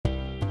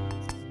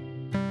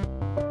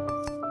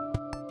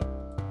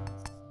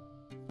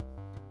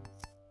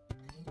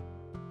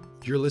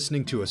You're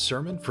listening to a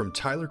sermon from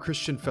Tyler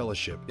Christian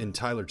Fellowship in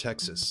Tyler,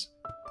 Texas.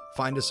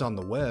 Find us on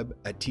the web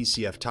at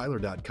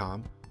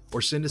tcftyler.com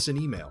or send us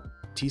an email,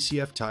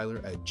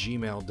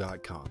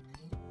 tcftyler@gmail.com.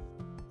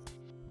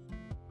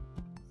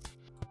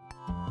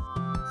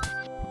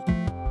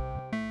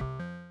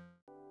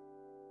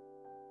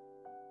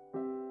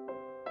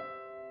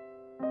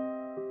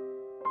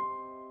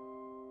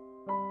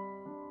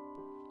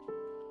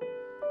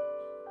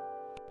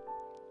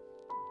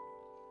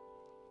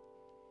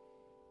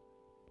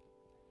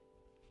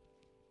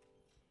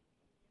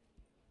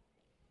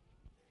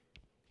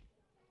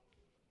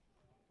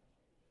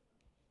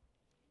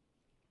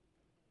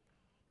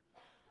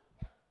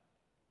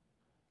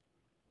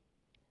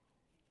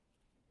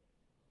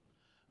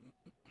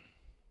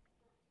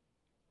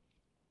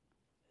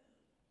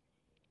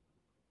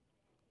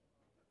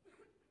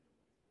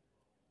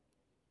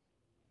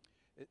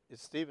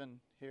 Is Stephen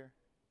here?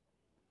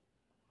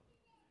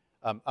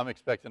 I'm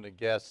expecting a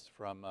guest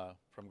from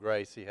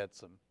Grace. He had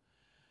some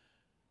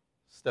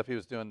stuff he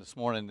was doing this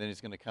morning, then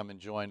he's going to come and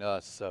join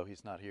us, so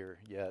he's not here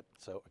yet.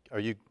 So are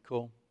you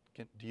cool?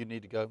 Do you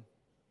need to go?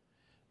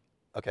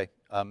 Okay.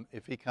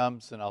 If he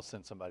comes, then I'll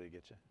send somebody to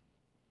get you.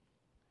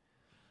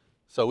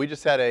 So we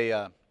just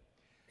had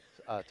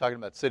talking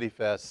about City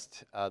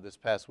Fest this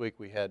past week,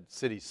 we had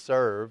City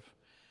Serve,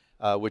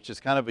 which is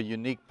kind of a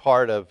unique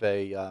part of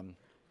the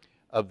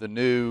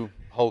new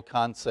whole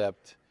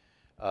concept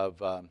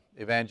of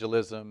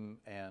evangelism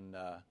and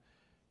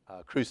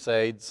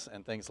crusades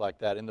and things like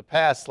that. In the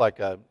past, like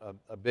a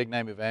big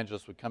name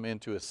evangelist would come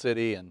into a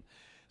city and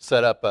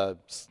set up a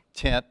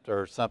tent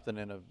or something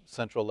in a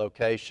central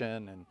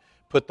location and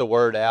put the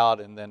word out,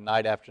 and then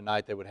night after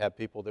night they would have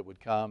people that would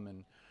come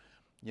and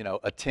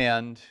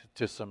attend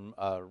to some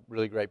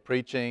really great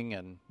preaching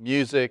and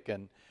music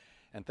and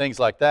things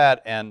like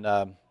that. And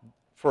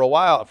for a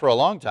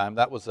long time,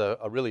 that was a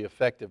really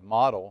effective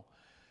model.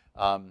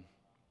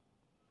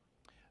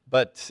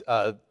 But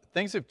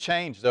things have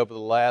changed over the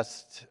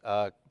last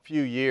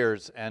few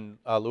years, and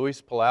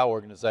Luis Palau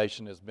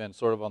organization has been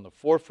sort of on the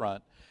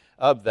forefront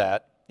of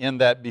that, in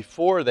that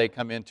before they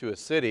come into a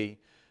city,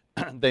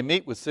 they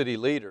meet with city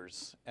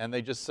leaders, and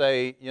they just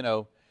say,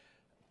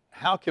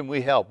 how can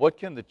we help? What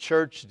can the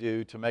church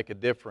do to make a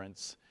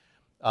difference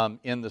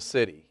in the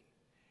city?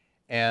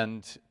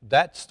 And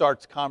that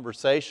starts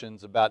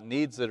conversations about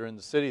needs that are in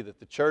the city that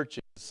the church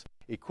is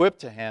equipped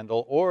to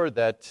handle, or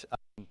that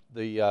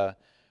the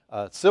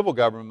civil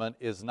government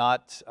is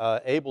not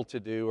able to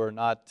do or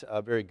not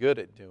very good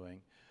at doing.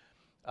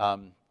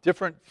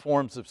 Different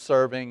forms of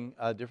serving,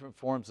 different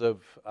forms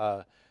of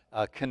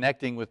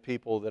connecting with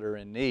people that are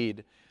in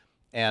need.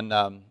 And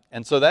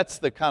so that's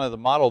the kind of the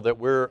model that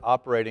we're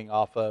operating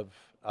off of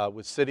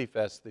with City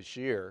Fest this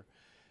year.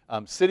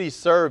 City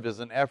Serve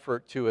is an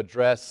effort to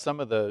address some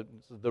of the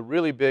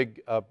really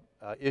big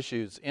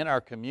issues in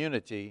our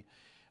community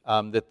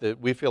that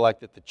we feel like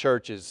that the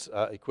church is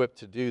equipped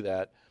to do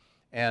that.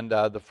 And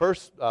the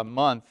first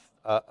month,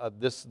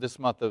 this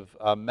month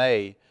of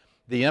May,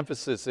 the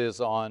emphasis is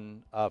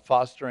on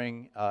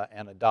fostering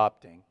and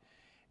adopting.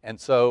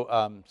 And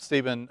so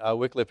Stephen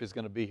Wycliffe is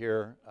going to be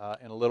here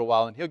in a little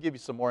while, and he'll give you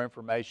some more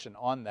information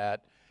on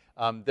that.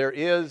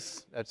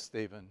 That's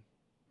Stephen,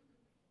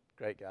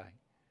 great guy.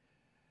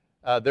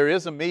 There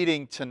is a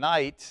meeting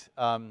tonight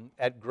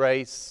at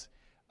Grace,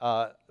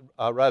 right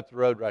up the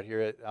road right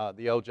here at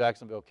the old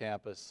Jacksonville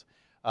campus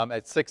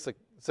at 6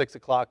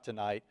 o'clock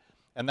tonight.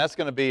 And that's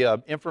going to be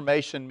an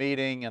information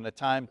meeting and a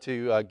time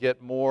to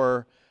get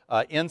more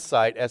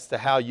insight as to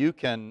how you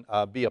can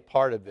be a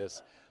part of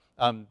this.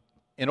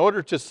 In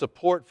order to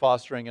support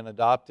fostering and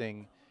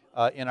adopting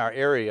in our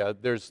area,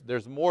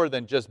 there's more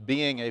than just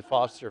being a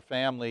foster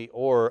family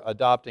or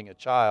adopting a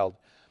child.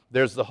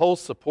 There's the whole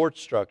support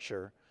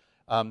structure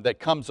that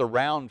comes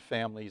around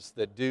families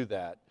that do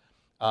that.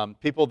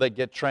 People that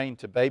get trained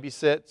to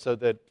babysit so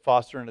that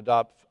foster and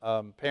adopt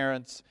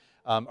parents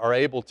are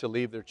able to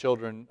leave their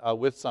children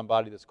with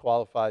somebody that's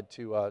qualified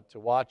to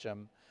watch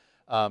them.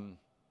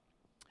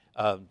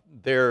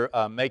 They're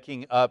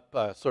making up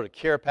sort of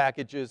care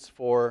packages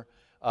for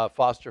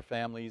foster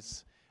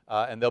families,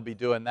 and they'll be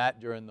doing that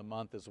during the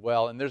month as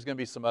well. And there's going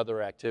to be some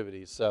other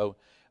activities. So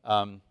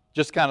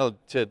just kind of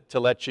to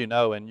let you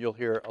know, and you'll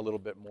hear a little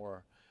bit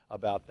more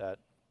about that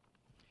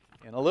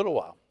in a little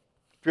while.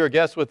 If you're a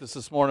guest with us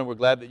this morning, we're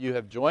glad that you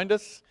have joined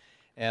us.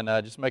 And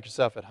just make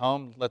yourself at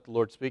home. Let the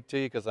Lord speak to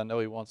you, because I know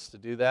He wants to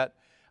do that.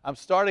 I'm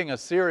starting a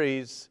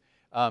series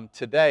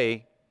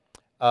today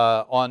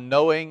on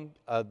knowing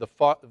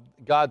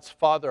God's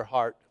Father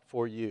heart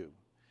for you.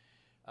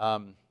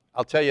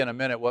 I'll tell you in a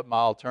minute what my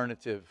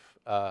alternative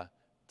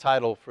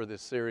title for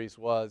this series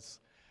was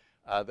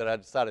that I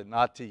decided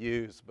not to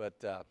use,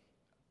 but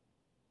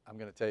I'm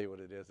going to tell you what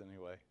it is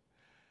anyway.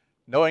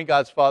 Knowing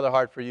God's Father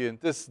heart for you. And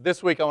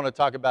this week I want to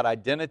talk about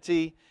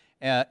identity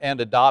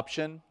and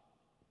adoption.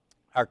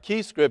 Our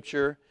key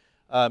scripture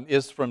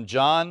is from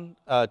John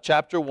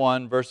chapter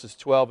 1, verses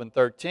 12 and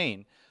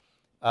 13.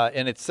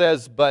 And it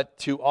says, "But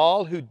to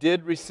all who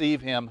did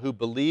receive Him, who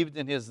believed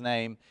in His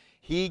name,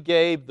 He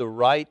gave the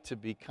right to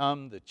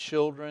become the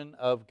children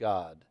of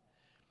God,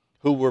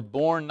 who were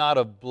born not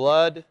of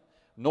blood,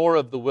 nor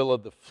of the will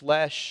of the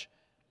flesh,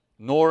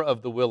 nor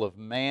of the will of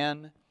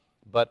man,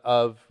 but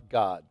of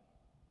God.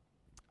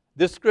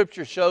 This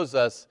scripture shows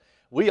us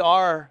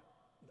our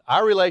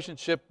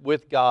relationship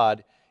with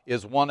God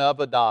is one of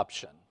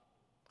adoption,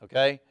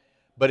 okay?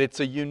 But it's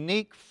a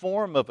unique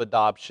form of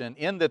adoption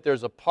in that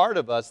there's a part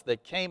of us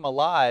that came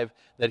alive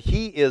that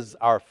He is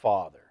our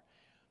Father.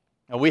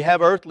 And we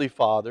have earthly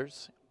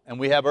fathers, and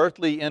we have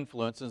earthly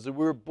influences, and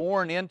we were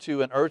born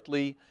into an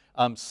earthly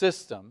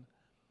system.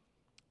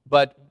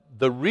 But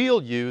the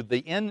real you, the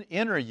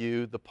inner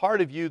you, the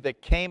part of you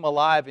that came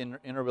alive in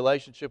a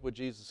relationship with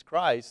Jesus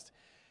Christ,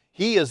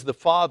 He is the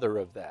Father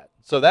of that.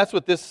 So that's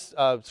what this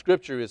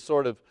scripture is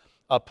sort of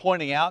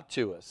pointing out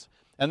to us.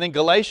 And then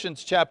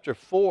Galatians chapter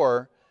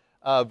 4,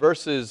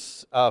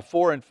 verses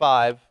 4 and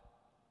 5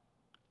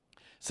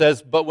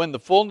 says, "But when the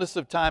fullness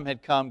of time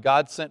had come,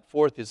 God sent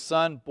forth His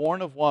Son,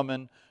 born of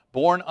woman,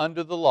 born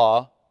under the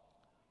law,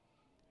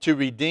 to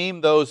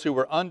redeem those who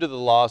were under the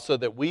law, so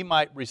that we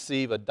might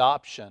receive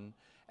adoption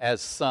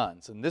as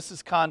sons." And this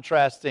is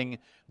contrasting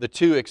the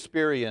two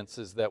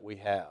experiences that we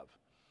have.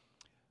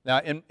 Now,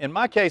 in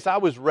my case, I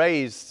was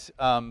raised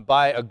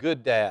by a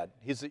good dad.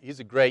 He's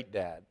a great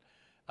dad.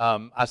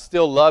 I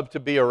still love to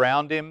be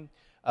around him.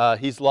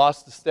 He's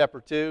lost a step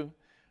or two.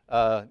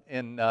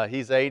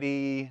 He's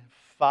 85.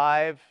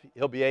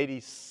 He'll be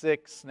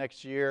 86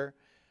 next year.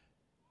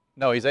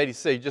 No, he's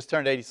 86. He just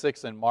turned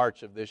 86 in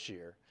March of this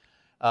year.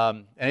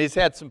 And he's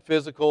had some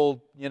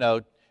physical,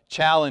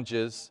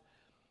 challenges.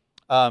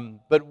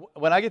 But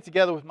when I get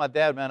together with my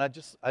dad, man, I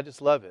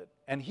just love it.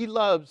 And he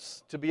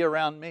loves to be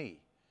around me.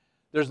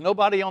 There's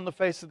nobody on the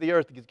face of the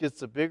earth that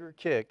gets a bigger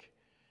kick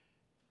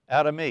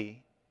out of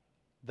me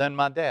than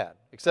my dad,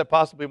 except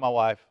possibly my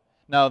wife.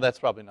 No, that's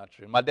probably not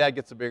true. My dad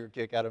gets a bigger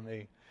kick out of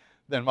me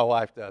than my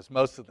wife does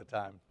most of the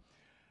time.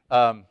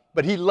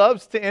 But he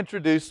loves to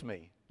introduce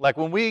me. Like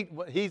when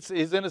he's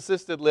in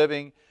assisted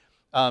living,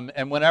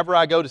 and whenever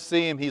I go to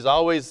see him, he's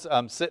always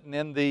sitting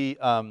in the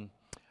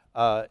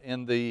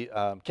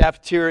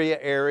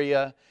cafeteria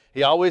area.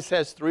 He always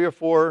has 3 or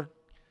 4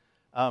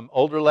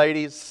 older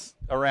ladies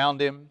around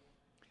him,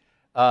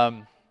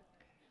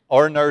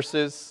 or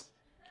nurses.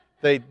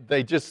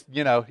 They just,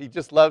 he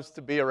just loves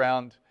to be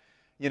around,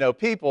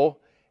 people.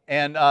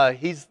 And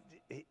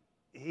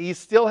he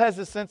still has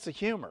a sense of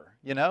humor,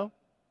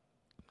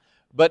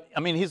 But,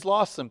 he's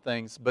lost some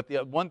things. But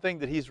the one thing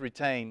that he's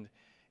retained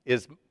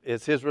is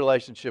his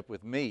relationship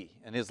with me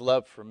and his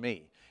love for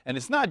me. And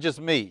it's not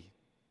just me,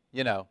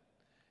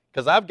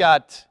 because I've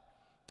got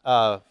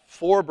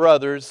 4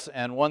 brothers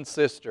and 1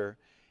 sister,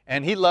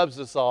 and he loves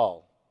us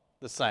all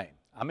the same.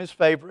 I'm his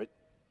favorite,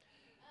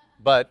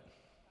 but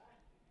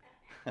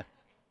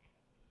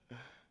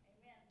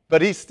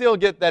he still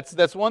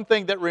that's one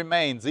thing that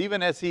remains,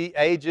 even as he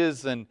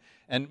ages and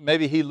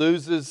maybe he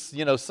loses,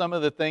 some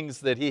of the things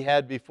that he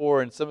had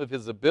before and some of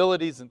his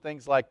abilities and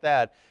things like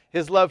that.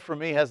 His love for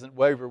me hasn't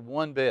wavered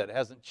one bit,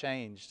 hasn't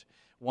changed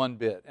one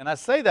bit. And I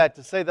say that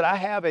to say that I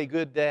have a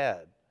good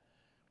dad.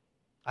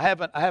 I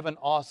have an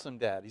awesome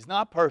dad. He's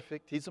not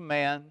perfect. He's a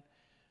man.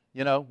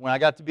 When I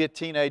got to be a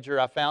teenager,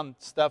 I found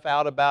stuff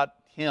out about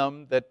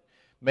him that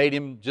made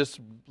him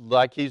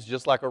he's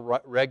just like a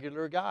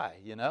regular guy,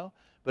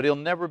 But he'll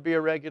never be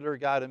a regular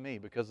guy to me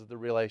because of the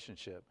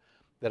relationship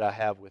that I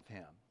have with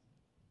him.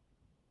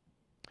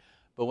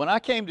 But when I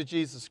came to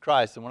Jesus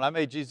Christ and when I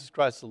made Jesus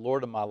Christ the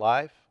Lord of my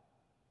life,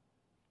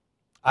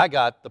 I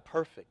got the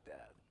perfect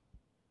dad.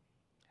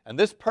 And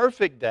this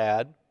perfect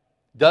dad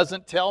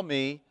doesn't tell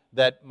me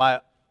that my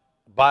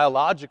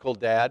biological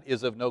dad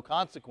is of no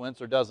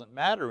consequence or doesn't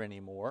matter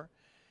anymore.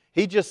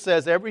 He just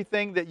says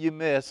everything that you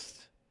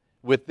missed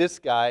with this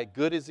guy,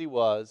 good as he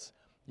was,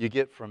 you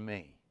get from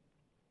me.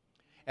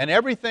 And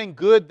everything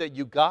good that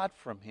you got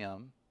from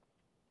him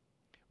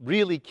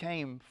really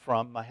came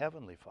from my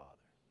Heavenly Father.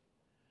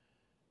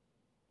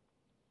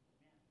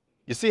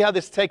 You see how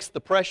this takes the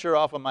pressure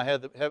off of my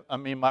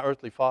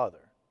earthly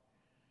father.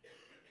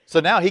 So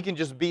now he can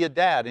just be a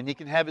dad, and he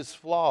can have his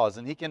flaws,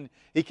 and he can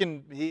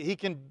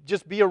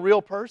just be a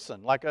real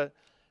person, like a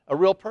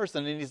real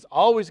person. And he's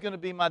always going to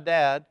be my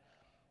dad,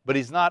 but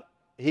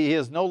he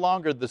is no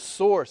longer the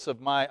source of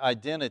my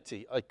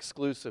identity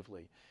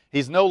exclusively.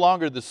 He's no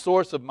longer the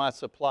source of my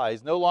supply.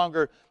 He's no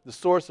longer the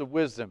source of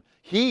wisdom.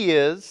 He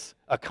is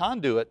a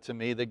conduit to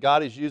me that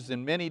God has used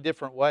in many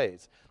different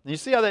ways. And you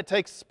see how that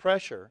takes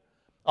pressure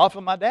off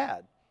of my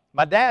dad.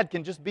 My dad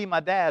can just be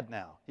my dad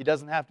now. He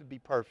doesn't have to be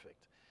perfect.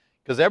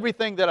 Because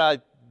everything that I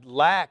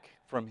lack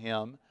from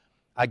him,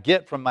 I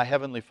get from my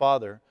Heavenly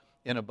Father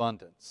in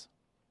abundance.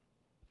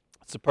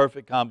 It's a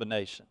perfect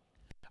combination.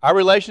 Our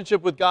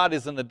relationship with God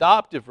is an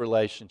adoptive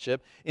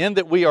relationship in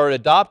that we are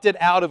adopted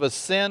out of a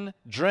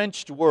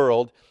sin-drenched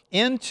world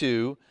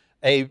into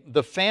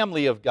the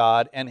family of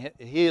God, and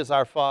He is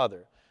our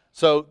Father.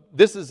 So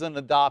this is an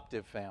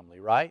adoptive family,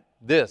 right?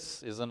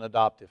 This is an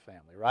adoptive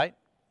family, right?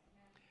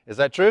 Is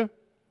that true?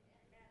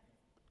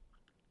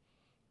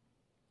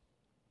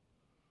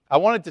 I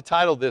wanted to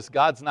title this,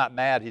 God's Not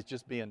Mad, He's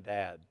Just Being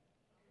Dad.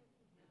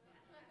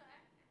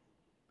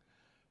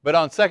 But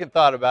on second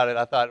thought about it,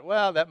 I thought,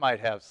 well, that might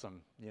have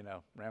some,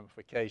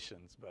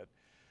 ramifications. But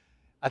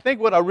I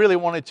think what I really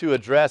wanted to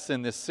address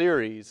in this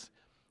series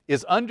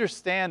is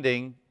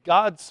understanding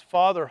God's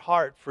father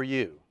heart for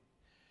you.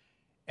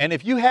 And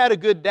if you had a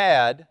good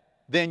dad,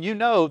 then you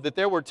know that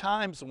there were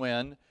times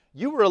when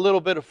you were a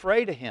little bit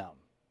afraid of him.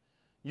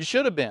 You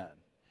should have been.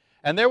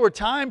 And there were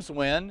times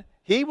when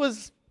he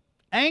was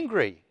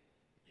angry.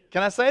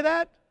 Can I say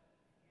that?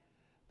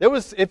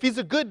 If he's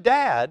a good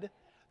dad,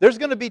 there's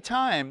going to be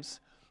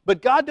times,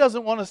 but God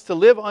doesn't want us to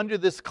live under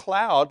this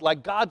cloud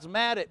like God's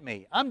mad at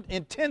me. I'm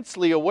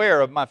intensely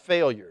aware of my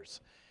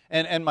failures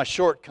and my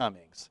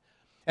shortcomings.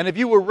 And if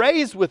you were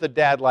raised with a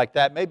dad like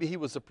that, maybe he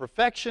was a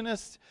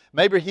perfectionist,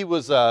 maybe he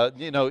was,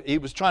 he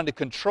was trying to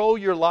control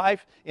your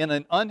life in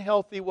an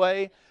unhealthy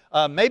way.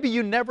 Maybe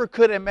you never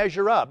could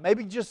measure up.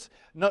 Maybe just,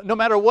 no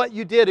matter what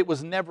you did, it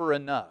was never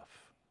enough.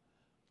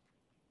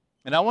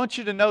 And I want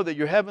you to know that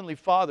your Heavenly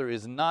Father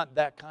is not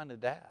that kind of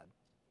dad.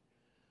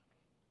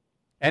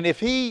 And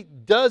if He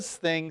does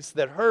things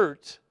that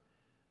hurt,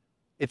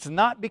 it's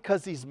not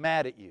because He's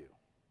mad at you.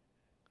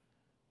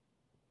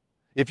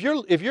 If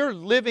you're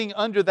living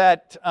under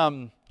that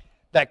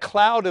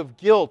cloud of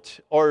guilt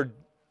or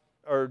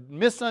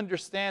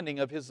misunderstanding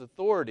of His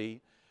authority,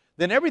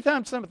 then every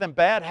time something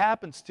bad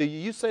happens to you,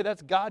 you say,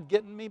 that's God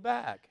getting me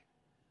back.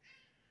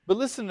 But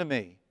listen to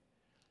me.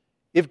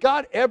 If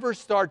God ever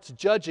starts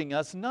judging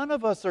us, none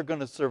of us are going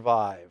to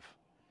survive.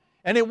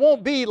 And it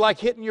won't be like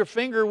hitting your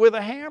finger with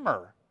a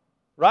hammer,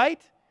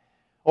 right?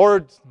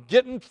 Or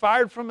getting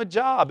fired from a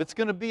job. It's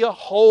going to be a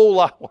whole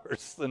lot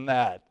worse than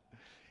that.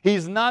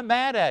 He's not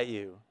mad at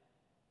you.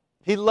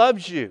 He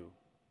loves you.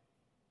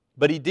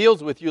 But He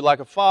deals with you like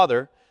a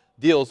father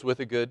deals with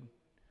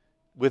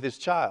his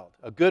child.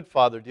 A good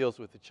father deals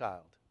with a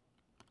child.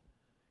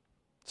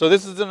 So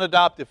this is an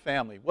adoptive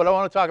family. What I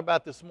want to talk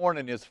about this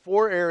morning is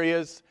 4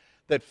 areas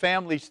that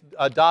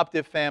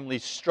adoptive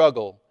families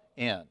struggle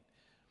in.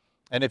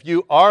 And if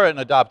you are an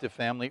adoptive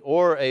family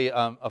or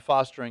a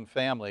fostering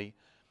family,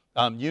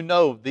 you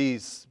know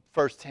these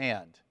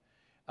firsthand.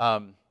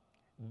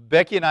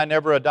 Becky and I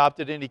never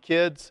adopted any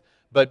kids,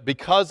 but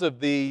because of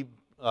the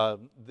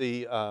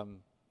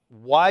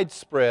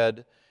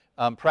widespread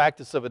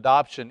practice of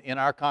adoption in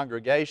our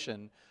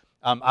congregation,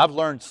 I've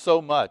learned so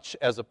much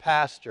as a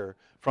pastor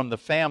from the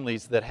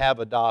families that have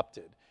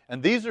adopted.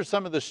 And these are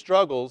some of the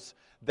struggles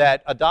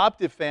that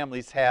adoptive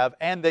families have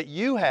and that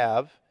you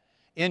have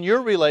in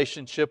your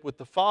relationship with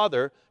the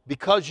Father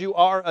because you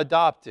are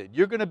adopted.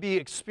 You're going to be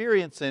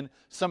experiencing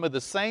some of the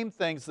same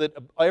things that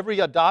every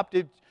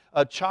adopted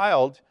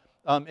child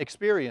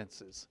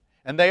experiences.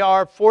 And they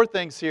are 4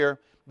 things here.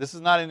 This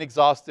is not an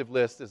exhaustive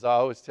list, as I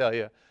always tell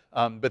you,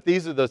 but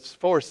these are the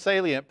 4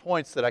 salient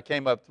points that I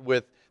came up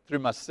with through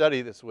my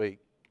study this week.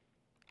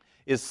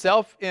 Is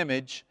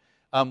self-image,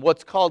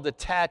 what's called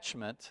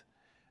attachment,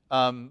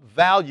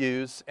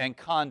 values, and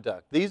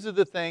conduct. These are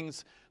the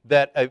things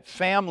that a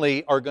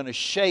family are going to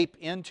shape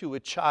into a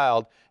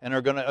child and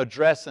are going to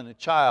address in a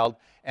child,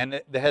 and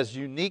it has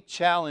unique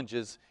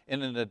challenges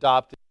in an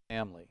adopted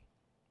family.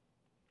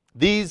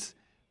 These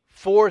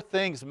 4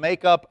 things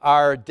make up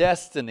our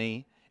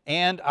destiny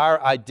and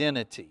our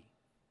identity.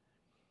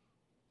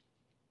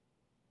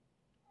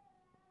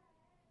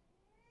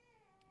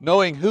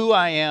 Knowing who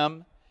I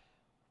am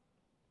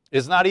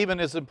is not even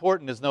as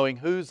important as knowing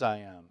whose I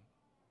am.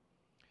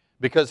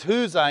 Because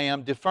whose I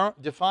am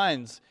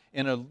defines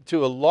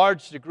to a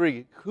large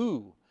degree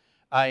who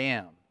I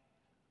am.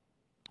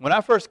 When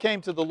I first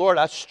came to the Lord,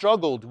 I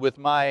struggled with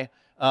my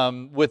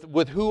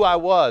with who I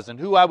was and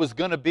who I was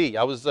going to be.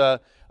 I was a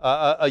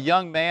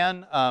young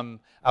man.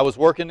 I was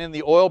working in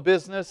the oil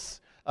business.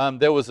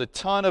 There was a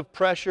ton of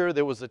pressure.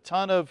 There was a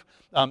ton of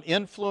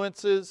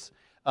influences.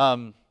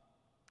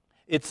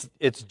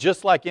 It's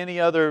just like any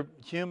other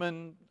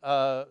human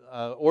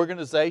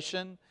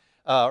organization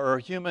or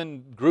a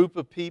human group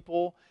of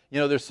people. You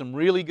know, there's some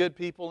really good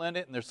people in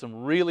it, and there's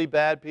some really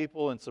bad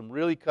people, and some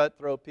really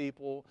cutthroat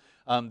people.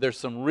 There's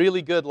some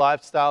really good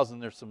lifestyles,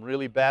 and there's some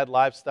really bad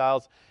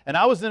lifestyles. And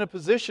I was in a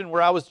position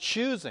where I was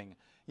choosing,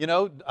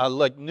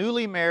 like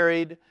newly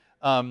married,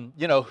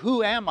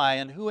 who am I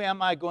and who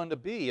am I going to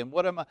be and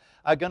what am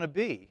I going to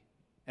be?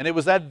 And it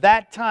was at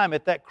that time,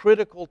 at that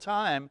critical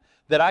time,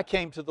 that I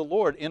came to the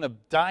Lord in a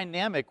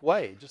dynamic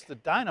way, just a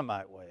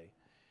dynamite way.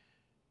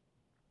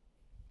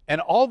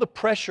 And all the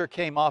pressure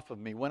came off of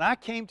me. When I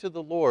came to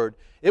the Lord,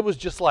 it was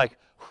just like,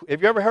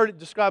 have you ever heard it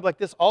described like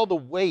this? All the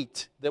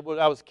weight that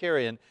I was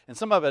carrying, and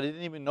some of it I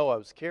didn't even know I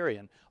was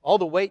carrying, all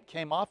the weight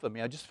came off of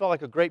me. I just felt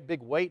like a great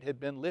big weight had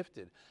been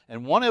lifted.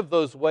 And one of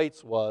those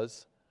weights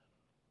was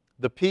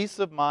the peace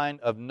of mind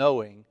of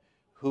knowing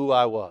who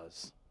I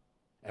was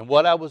and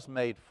what I was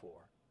made for.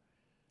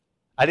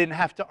 I didn't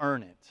have to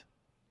earn it.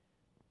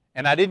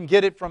 And I didn't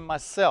get it from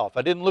myself.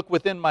 I didn't look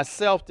within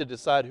myself to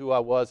decide who I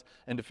was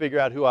and to figure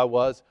out who I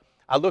was.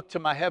 I looked to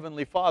my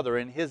Heavenly Father.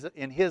 In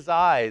His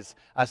eyes,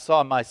 I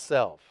saw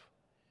myself.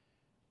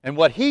 And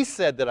what He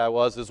said that I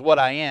was is what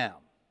I am.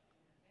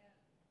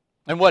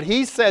 And what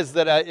He says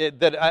that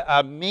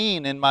I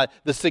mean in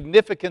the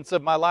significance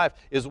of my life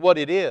is what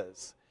it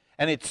is.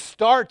 And it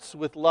starts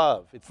with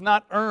love. It's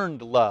not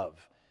earned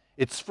love.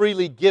 It's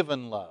freely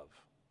given love.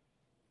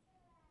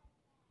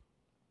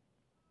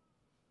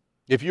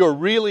 If you're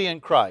really in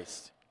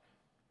Christ,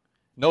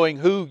 knowing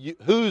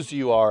whose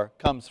you are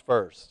comes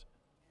first.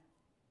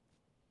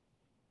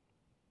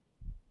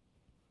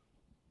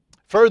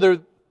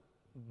 Further,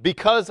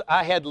 because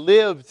I had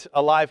lived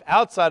a life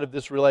outside of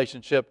this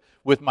relationship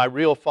with my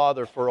real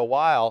Father for a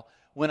while,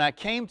 when I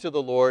came to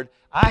the Lord,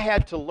 I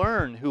had to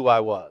learn who I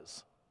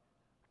was.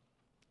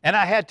 And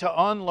I had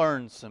to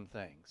unlearn some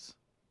things.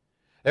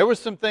 There were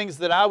some things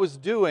that I was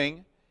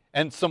doing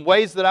and some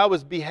ways that I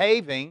was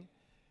behaving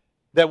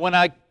that when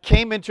I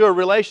came into a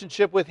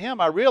relationship with Him,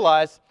 I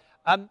realized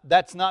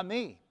that's not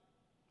me.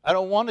 I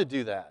don't want to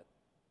do that.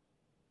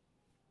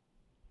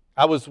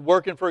 I was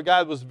working for a guy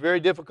that was very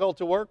difficult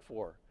to work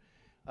for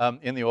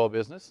in the oil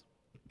business.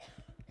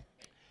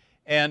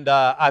 And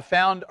I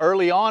found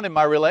early on in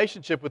my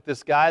relationship with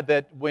this guy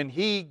that when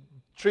he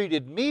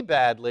treated me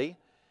badly,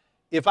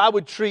 if I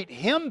would treat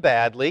him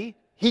badly,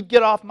 he'd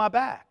get off my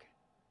back.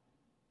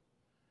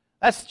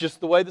 That's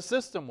just the way the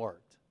system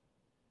worked.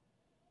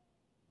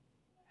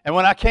 And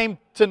when I came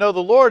to know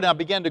the Lord and I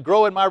began to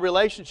grow in my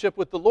relationship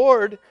with the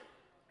Lord,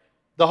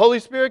 the Holy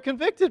Spirit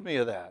convicted me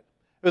of that.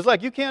 It was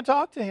like, you can't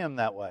talk to Him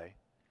that way.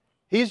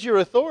 He's your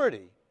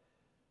authority.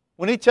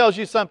 When He tells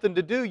you something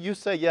to do, you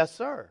say, yes,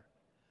 sir.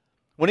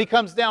 When He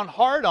comes down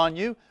hard on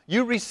you,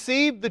 you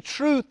receive the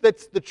truth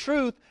that's the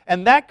truth,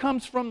 and that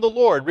comes from the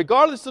Lord,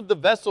 regardless of the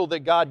vessel that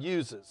God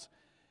uses.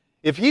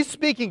 If He's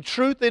speaking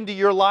truth into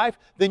your life,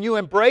 then you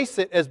embrace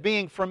it as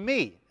being from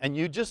me, and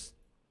you just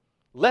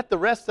let the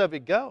rest of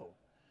it go.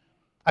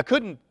 I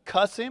couldn't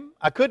cuss him.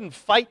 I couldn't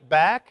fight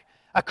back.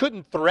 I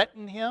couldn't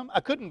threaten him.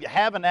 I couldn't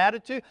have an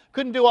attitude.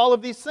 Couldn't do all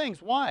of these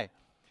things. Why?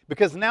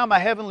 Because now my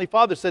Heavenly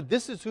Father said,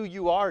 this is who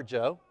you are,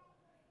 Joe.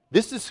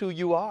 This is who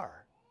you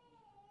are.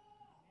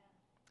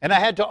 And I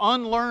had to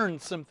unlearn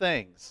some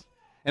things.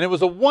 And it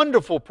was a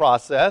wonderful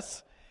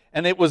process.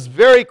 And it was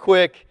very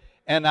quick.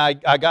 And I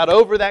got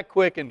over that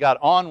quick and got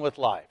on with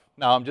life.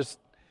 Now, I'm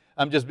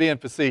just being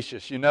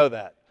facetious. You know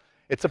that.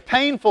 It's a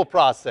painful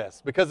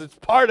process because it's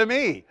part of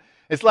me.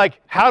 It's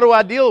like, how do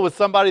I deal with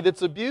somebody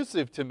that's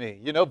abusive to me?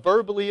 You know,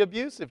 verbally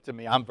abusive to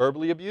me. I'm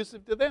verbally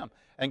abusive to them.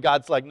 And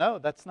God's like, no,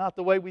 that's not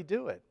the way we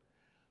do it.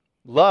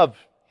 Love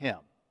him.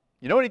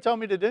 You know what He told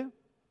me to do?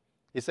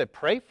 He said,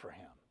 pray for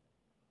him.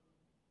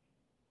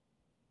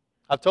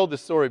 I've told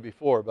this story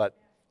before, but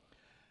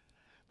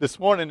this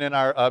morning in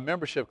our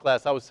membership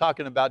class, I was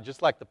talking about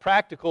just like the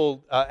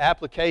practical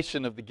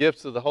application of the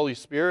gifts of the Holy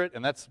Spirit,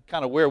 and that's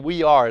kind of where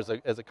we are as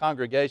a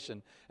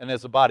congregation and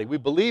as a body. We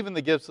believe in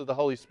the gifts of the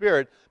Holy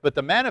Spirit, but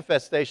the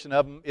manifestation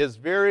of them is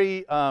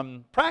very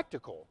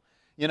practical.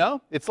 You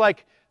know, it's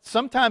like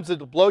sometimes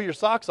it'll blow your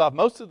socks off.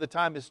 Most of the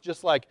time it's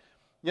just like,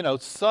 you know,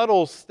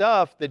 subtle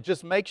stuff that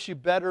just makes you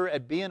better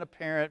at being a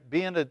parent,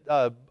 being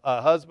a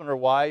husband or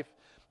wife,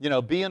 you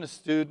know, being a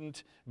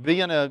student,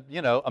 being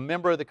a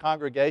member of the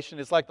congregation.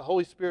 It's like the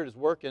Holy Spirit is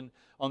working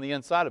on the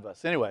inside of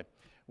us. Anyway,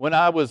 when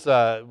I was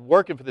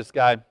working for this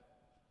guy,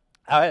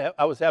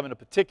 I was having a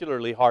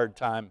particularly hard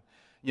time,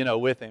 you know,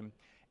 with him.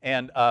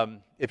 And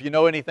if you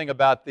know anything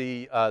about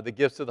the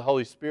gifts of the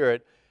Holy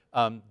Spirit,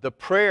 the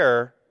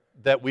prayer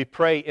that we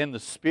pray in the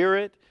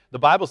Spirit, the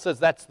Bible says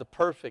that's the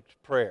perfect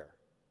prayer.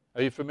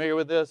 Are you familiar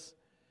with this?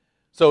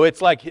 So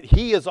it's like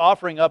He is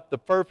offering up the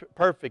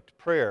perfect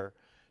prayer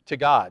to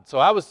God. So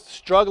I was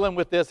struggling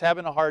with this,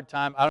 having a hard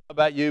time. I don't know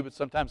about you, but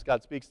sometimes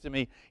God speaks to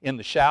me in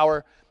the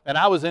shower. And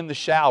I was in the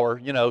shower,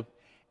 you know,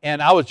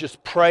 and I was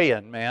just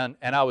praying, man.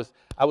 And I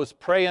was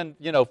praying,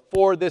 you know,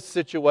 for this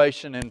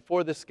situation and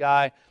for this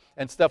guy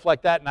and stuff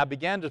like that. And I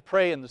began to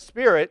pray in the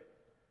Spirit.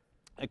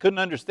 I couldn't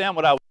understand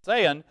what I was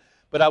saying,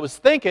 but I was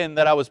thinking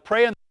that I was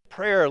praying the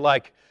prayer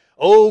like,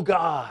 oh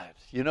God,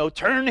 you know,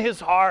 turn his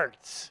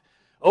heart.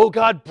 Oh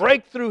God,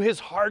 break through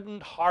his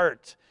hardened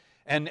heart.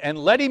 And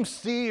let him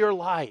see your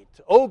light.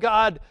 Oh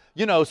God,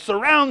 you know,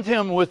 surround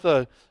him with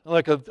a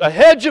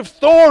hedge of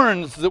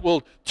thorns that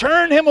will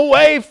turn him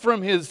away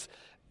from his,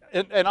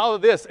 and all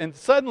of this. And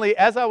suddenly,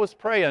 as I was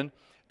praying,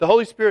 the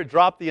Holy Spirit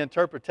dropped the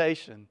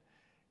interpretation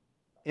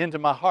into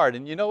my heart.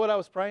 And you know what I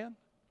was praying?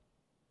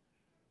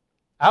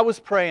 I was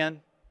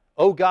praying,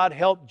 oh God,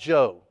 help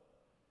Joe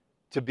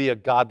to be a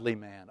godly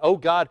man. Oh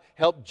God,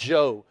 help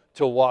Joe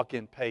to walk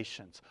in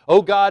patience.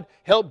 Oh God,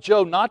 help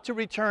Joe not to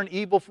return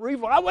evil for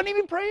evil. I wasn't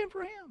even praying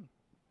for him.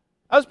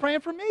 I was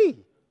praying for me.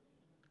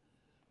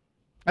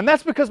 And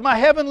that's because my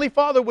Heavenly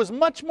Father was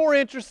much more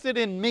interested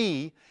in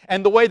me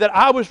and the way that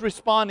I was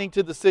responding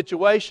to the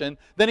situation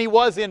than He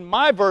was in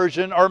my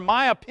version or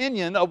my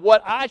opinion of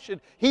what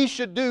He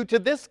should do to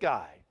this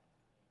guy.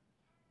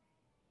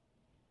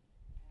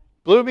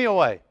 Blew me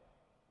away.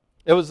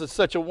 It was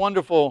such a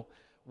wonderful,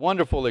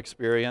 wonderful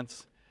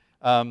experience.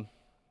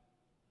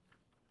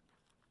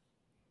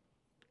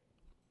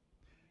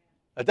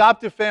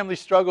 Adoptive families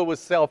struggle with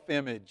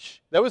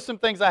self-image. There was some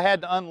things I had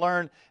to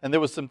unlearn, and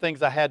there was some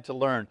things I had to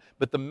learn.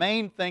 But the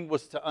main thing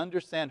was to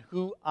understand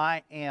who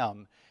I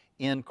am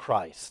in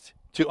Christ.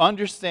 To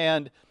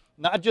understand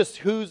not just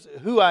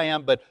who I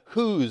am, but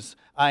whose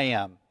I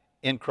am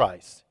in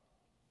Christ.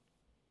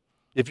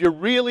 If you're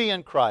really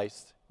in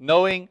Christ,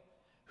 knowing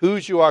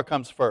whose you are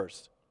comes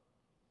first.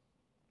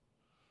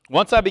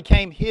 Once I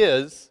became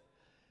His,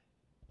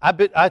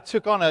 I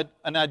took on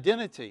an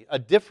identity, a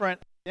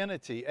different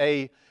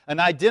identity, an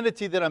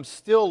identity that I'm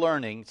still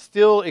learning,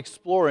 still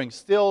exploring,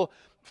 still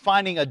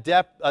finding a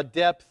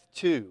depth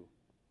to.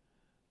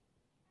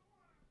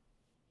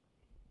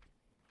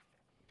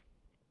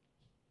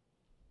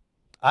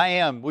 I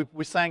am,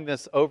 we sang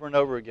this over and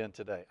over again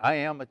today. I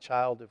am a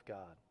child of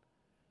God.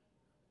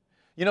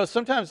 You know,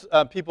 sometimes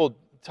people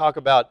talk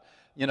about,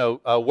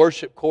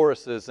 worship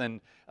choruses, and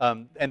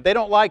they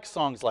don't like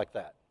songs like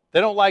that. They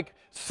don't like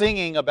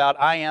singing about,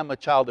 I am a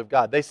child of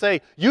God. They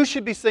say, you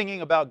should be singing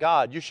about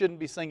God. You shouldn't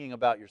be singing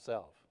about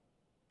yourself.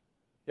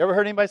 You ever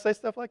heard anybody say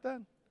stuff like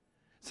that?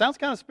 Sounds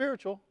kind of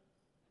spiritual.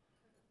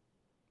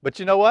 But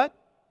you know what?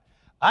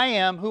 I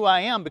am who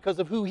I am because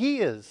of who He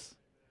is.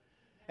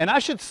 And I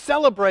should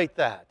celebrate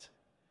that.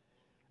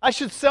 I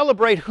should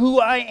celebrate who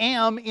I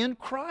am in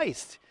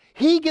Christ.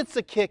 He gets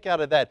a kick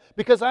out of that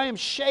because I am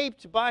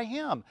shaped by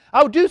Him.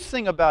 I do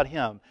sing about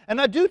Him,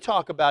 and I do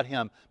talk about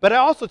Him, but I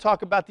also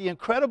talk about the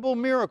incredible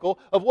miracle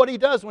of what He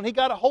does when He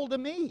got a hold of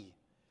me.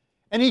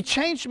 And He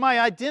changed my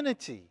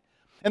identity.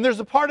 And there's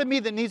a part of me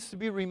that needs to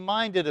be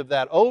reminded of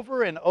that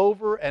over and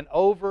over and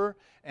over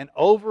and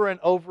over and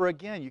over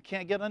again. You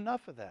can't get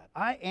enough of that.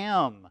 I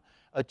am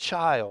a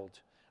child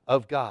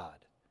of God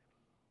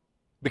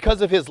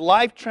because of His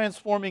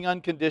life-transforming,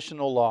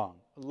 unconditional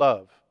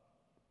love.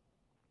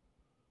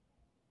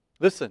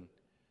 Listen,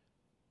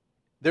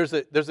 there's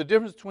a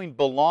difference between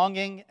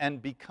belonging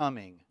and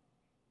becoming.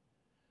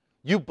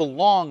 You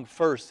belong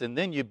first and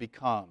then you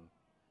become.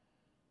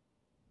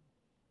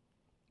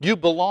 You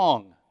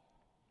belong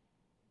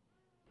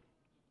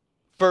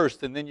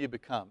first and then you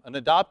become. An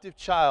adoptive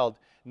child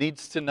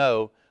needs to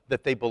know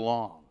that they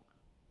belong.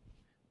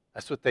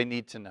 That's what they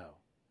need to know.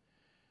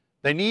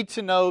 They need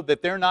to know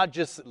that they're not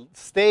just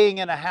staying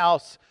in a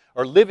house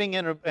or living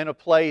in a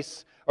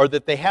place, or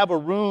that they have a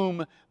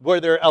room where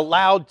they're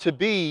allowed to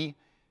be,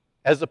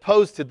 as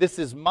opposed to this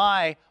is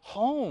my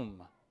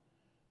home.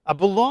 I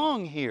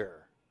belong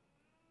here.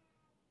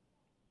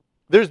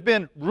 There's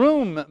been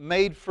room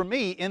made for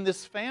me in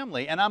this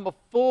family, and I'm a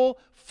full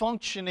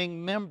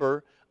functioning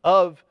member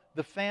of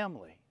the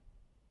family.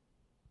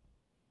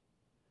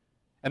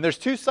 And there's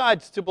two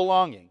sides to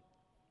belonging.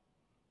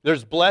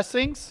 There's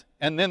blessings,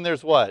 and then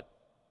there's what?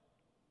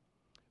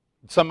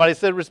 Somebody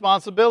said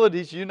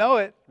responsibilities. You know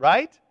it,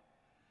 right?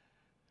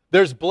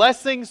 There's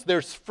blessings,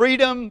 there's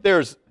freedom,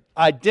 there's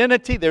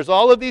identity, there's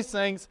all of these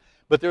things,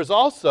 but there's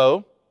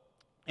also,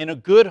 in a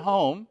good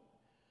home,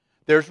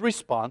 there's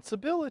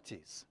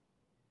responsibilities.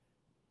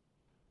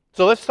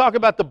 So let's talk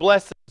about the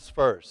blessings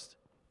first.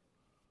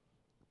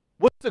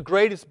 What's the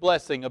greatest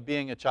blessing of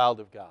being a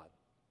child of God?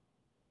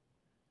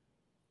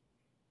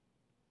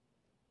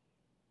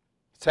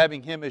 It's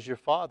having Him as your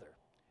Father.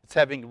 It's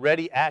having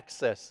ready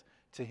access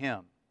to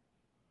Him.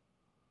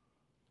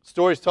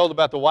 Stories told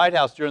about the White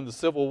House during the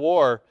Civil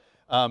War.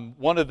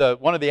 One of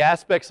the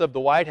aspects of the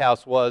White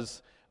House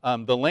was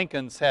the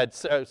Lincolns had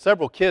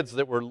several kids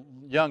that were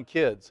young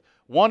kids.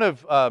 One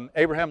of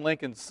Abraham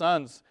Lincoln's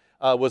sons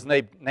was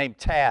named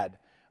Tad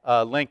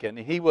Lincoln.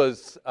 He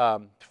was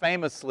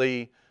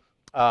famously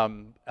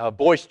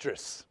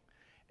boisterous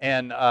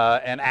and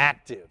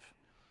active,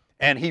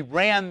 and he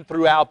ran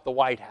throughout the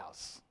White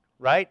House,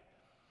 right?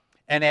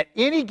 And at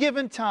any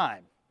given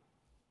time,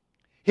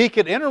 he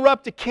could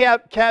interrupt a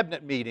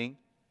cabinet meeting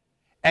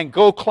and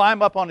go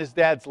climb up on his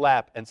dad's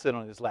lap and sit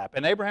on his lap.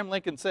 And Abraham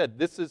Lincoln said,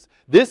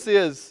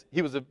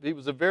 he was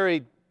a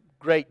very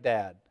great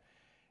dad.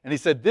 And he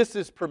said, this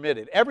is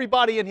permitted.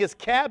 Everybody in his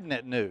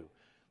cabinet knew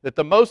that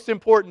the most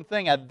important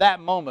thing at that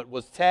moment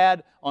was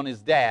Tad on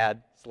his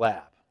dad's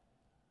lap.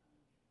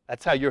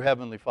 That's how your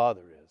Heavenly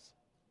Father is.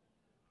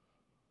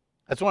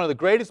 That's one of the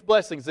greatest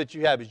blessings that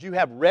you have, is you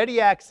have ready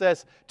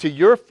access to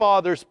your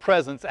Father's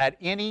presence at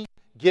any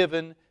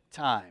given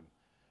time.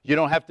 You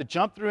don't have to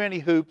jump through any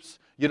hoops.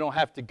 You don't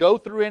have to go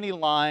through any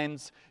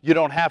lines. You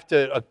don't have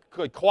to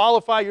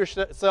qualify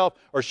yourself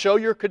or show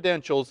your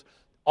credentials.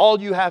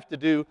 All you have to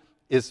do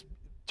is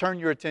turn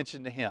your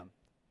attention to Him.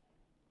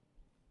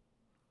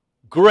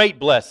 Great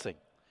blessing.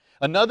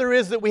 Another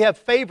is that we have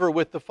favor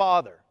with the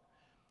Father.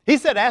 He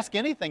said, ask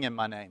anything in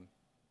my name.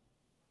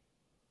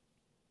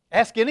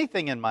 Ask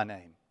anything in my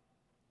name.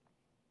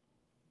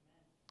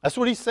 That's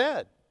what He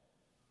said.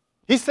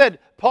 He said,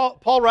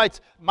 Paul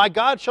writes, my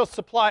God shall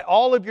supply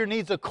all of your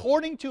needs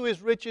according to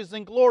His riches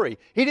and glory.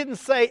 He didn't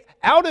say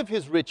out of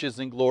His riches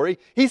and glory.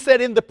 He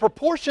said in the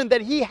proportion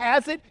that He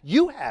has it,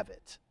 you have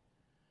it.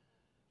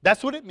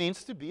 That's what it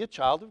means to be a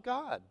child of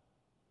God.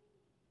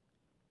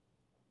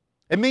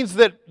 It means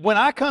that when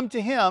I come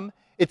to Him,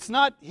 it's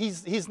not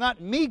He's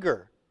not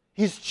meager.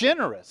 He's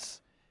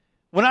generous.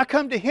 When I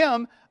come to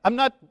Him, I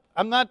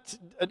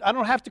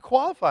don't have to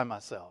qualify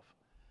myself.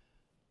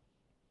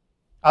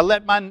 I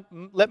let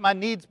my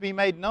needs be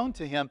made known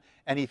to Him,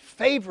 and He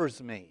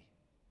favors me.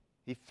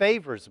 He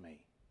favors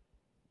me.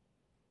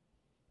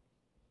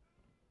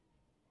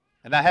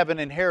 And I have an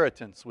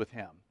inheritance with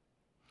Him.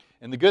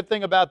 And the good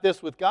thing about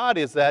this with God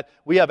is that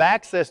we have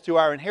access to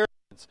our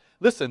inheritance.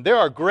 Listen, there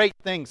are great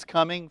things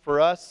coming for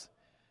us.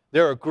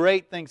 There are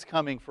great things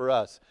coming for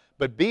us.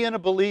 But being a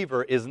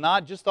believer is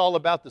not just all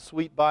about the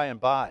sweet by and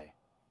by.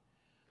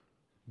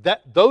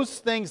 Those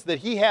things that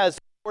He has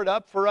stored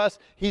up for us,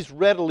 He's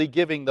readily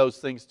giving those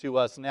things to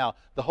us now.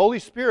 The Holy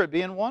Spirit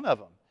being one of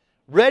them.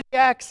 Ready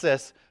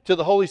access to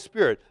the Holy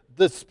Spirit.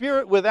 The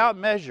Spirit without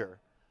measure.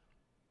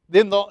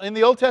 In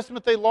the Old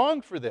Testament, they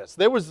longed for this.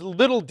 There was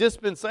little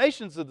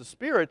dispensations of the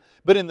Spirit,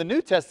 but in the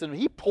New Testament,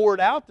 He poured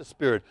out the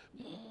Spirit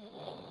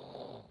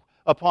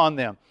upon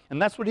them.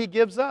 And that's what He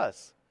gives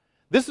us.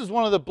 This is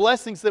one of the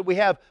blessings that we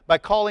have by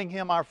calling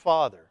Him our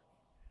Father.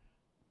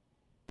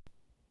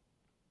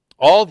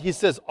 He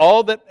says,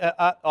 all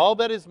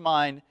that is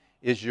mine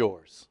is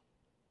yours.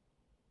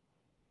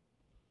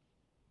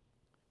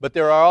 But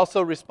there are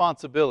also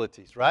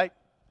responsibilities, right?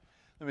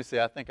 Let me see,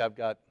 I think I've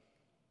got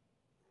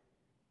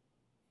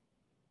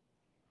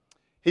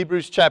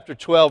Hebrews chapter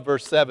 12,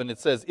 verse 7, it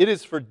says, "It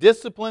is for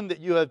discipline that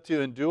you have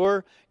to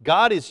endure.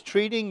 God is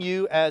treating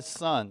you as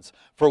sons.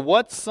 For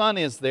what son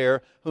is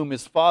there whom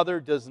his father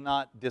does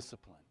not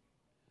discipline?"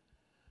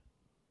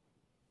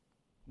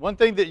 One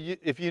thing that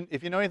if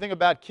you know anything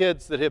about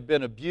kids that have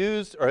been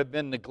abused or have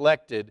been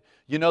neglected,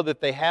 you know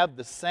that they have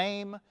the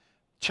same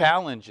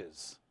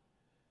challenges.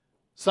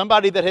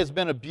 Somebody that has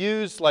been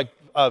abused, like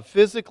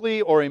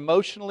physically or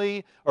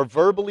emotionally or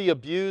verbally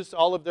abused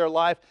all of their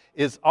life,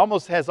 has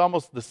almost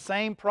the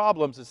same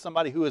problems as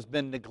somebody who has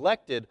been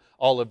neglected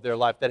all of their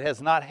life, that has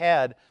not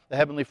had the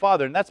Heavenly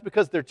Father. And that's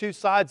because they're two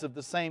sides of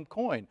the same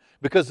coin.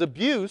 Because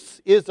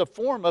abuse is a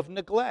form of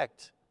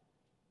neglect.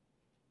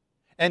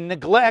 And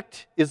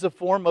neglect is a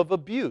form of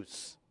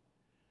abuse.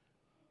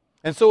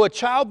 And so a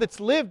child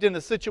that's lived in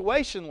a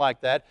situation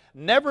like that,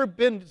 never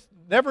been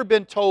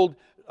told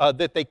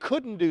that they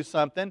couldn't do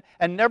something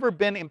and never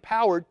been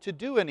empowered to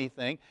do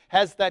anything,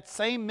 has that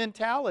same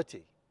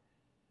mentality,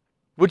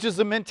 which is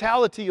a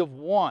mentality of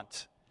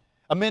want,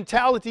 a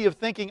mentality of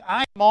thinking,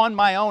 I'm on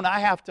my own, I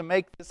have to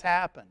make this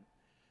happen.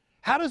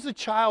 How does a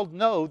child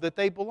know that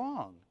they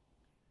belong?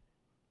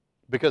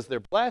 Because they're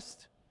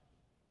blessed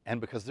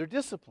and because they're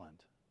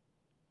disciplined.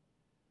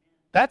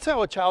 That's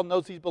how a child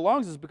knows he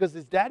belongs, is because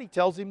his daddy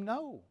tells him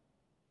no.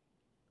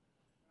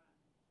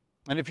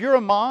 And if you're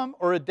a mom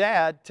or a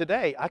dad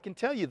today, I can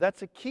tell you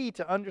that's a key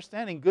to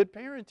understanding good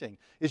parenting,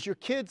 is your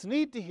kids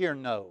need to hear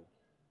no.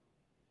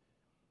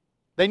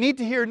 They need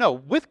to hear no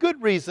with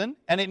good reason,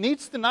 and it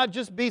needs to not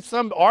just be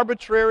some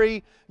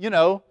arbitrary,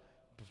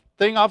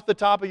 thing off the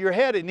top of your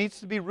head. It needs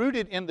to be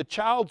rooted in the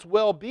child's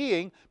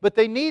well-being, but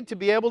they need to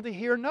be able to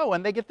hear no,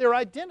 and they get their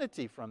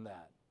identity from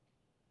that.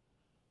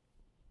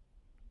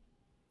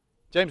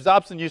 James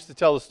Dobson used to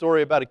tell a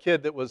story about a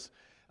kid that was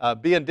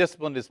being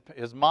disciplined.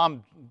 His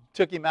mom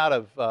took him out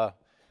of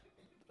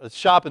a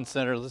shopping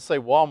center, let's say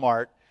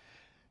Walmart.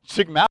 She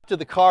took him out to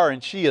the car,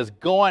 and she is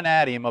going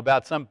at him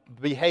about some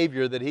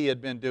behavior that he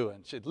had been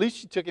doing. At least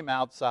she took him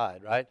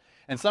outside, right?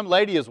 And some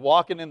lady is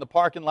walking in the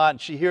parking lot,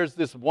 and she hears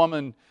this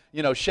woman,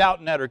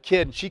 shouting at her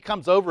kid. And she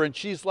comes over, and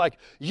she's like,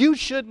 "You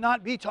should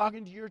not be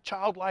talking to your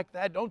child like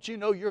that. Don't you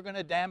know you're going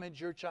to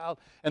damage your child?"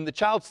 And the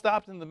child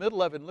stopped in the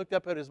middle of it and looked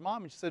up at his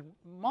mom, and she said,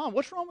 "Mom,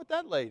 what's wrong with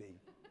that lady?"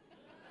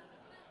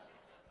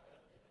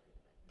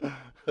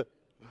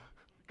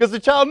 Because the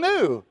child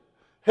knew.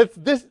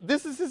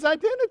 This is his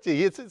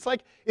identity. It's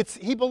like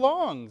he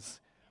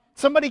belongs.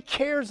 Somebody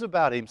cares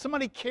about him.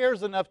 Somebody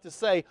cares enough to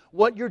say,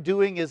 what you're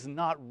doing is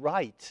not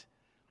right.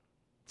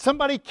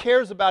 Somebody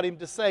cares about him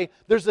to say,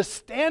 there's a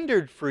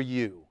standard for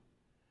you.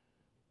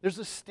 There's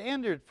a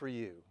standard for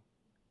you.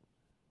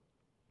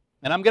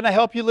 And I'm going to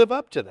help you live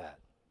up to that.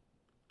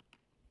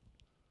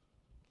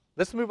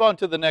 Let's move on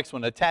to the next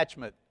one,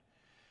 attachment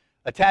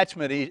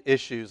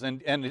issues.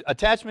 And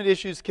attachment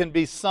issues can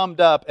be summed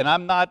up, and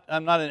I'm not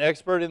an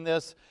expert in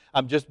this.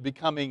 I'm just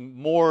becoming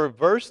more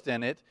versed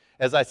in it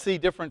as I see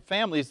different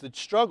families that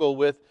struggle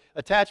with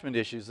attachment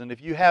issues. And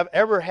if you have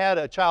ever had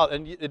a child,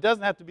 and it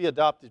doesn't have to be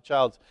adopted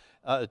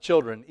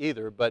children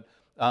either, but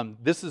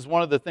this is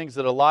one of the things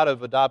that a lot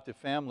of adoptive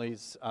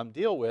families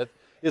deal with,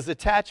 is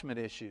attachment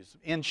issues.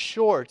 In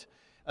short,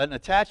 an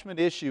attachment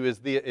issue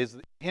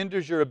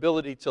hinders your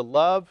ability to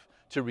love,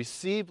 to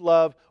receive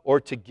love, or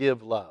to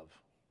give love.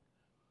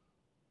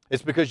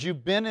 It's because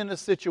you've been in a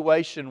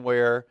situation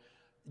where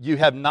you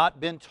have not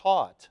been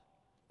taught,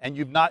 and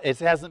it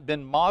hasn't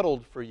been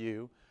modeled for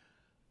you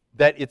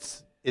that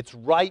it's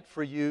right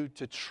for you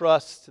to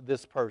trust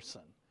this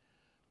person,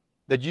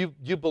 that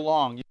you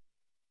belong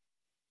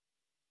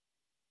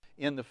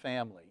in the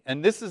family.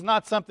 And this is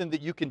not something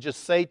that you can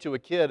just say to a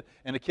kid,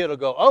 and a kid will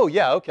go, "Oh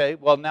yeah, okay,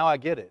 well now I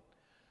get it."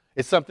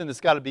 It's something that's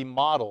got to be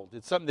modeled.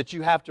 It's something that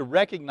you have to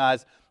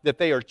recognize that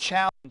they are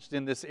challenged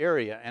in this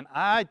area. And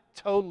I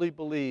totally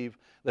believe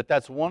that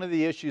that's one of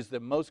the issues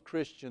that most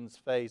Christians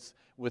face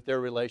with their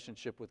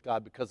relationship with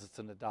God, because it's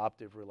an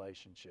adoptive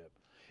relationship.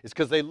 It's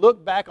because they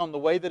look back on the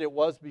way that it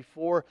was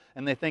before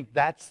and they think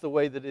that's the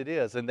way that it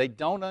is. And they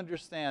don't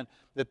understand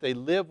that they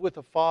live with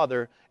a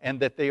Father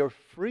and that they are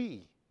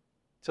free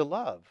to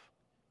love.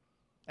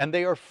 And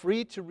they are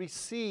free to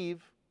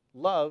receive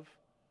love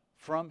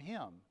from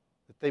Him,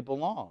 that they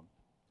belong.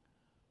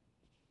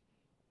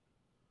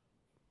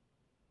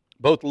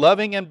 Both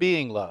loving and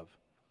being loved.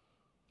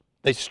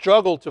 They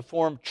struggle to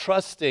form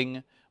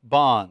trusting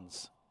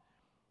bonds.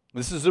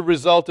 This is a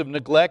result of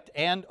neglect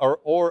and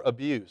or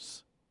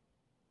abuse.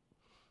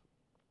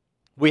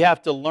 We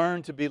have to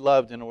learn to be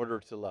loved in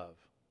order to love.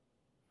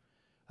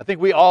 I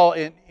think we all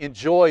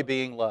enjoy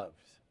being loved.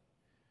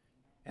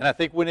 And I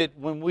think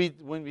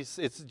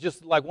it's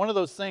just like one of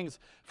those things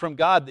from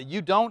God that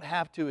you don't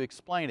have to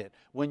explain it.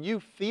 When you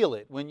feel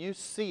it, when you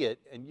see it,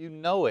 and you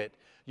know it,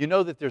 you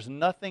know that there's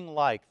nothing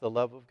like the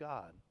love of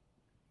God,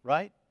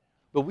 right?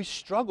 But we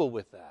struggle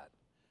with that.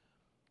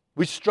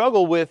 We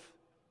struggle with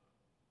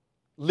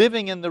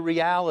living in the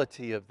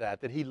reality of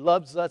that He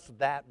loves us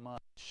that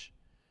much,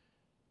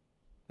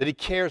 that He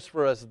cares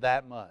for us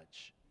that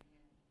much.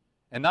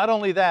 And not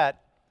only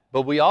that,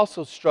 but we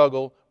also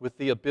struggle with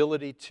the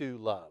ability to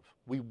love.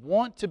 We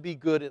want to be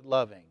good at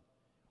loving.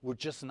 We're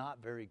just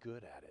not very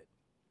good at it.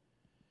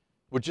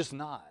 We're just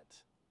not.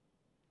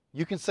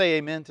 You can say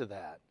amen to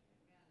that.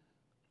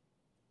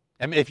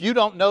 And if you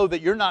don't know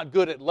that you're not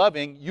good at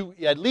loving,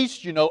 at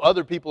least you know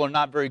other people are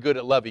not very good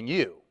at loving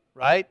you,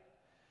 right?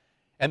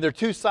 And they're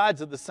two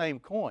sides of the same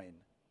coin.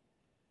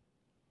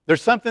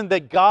 There's something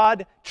that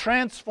God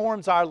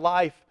transforms our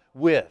life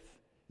with.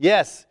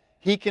 Yes,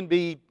 He can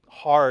be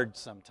hard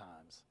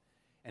sometimes.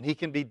 And He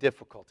can be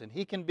difficult. And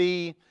He can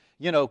be,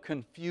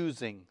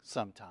 confusing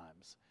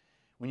sometimes.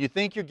 When you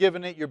think you're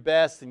giving it your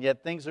best and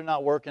yet things are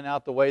not working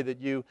out the way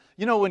that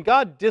when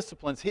God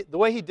disciplines, the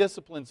way He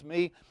disciplines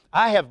me,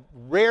 I have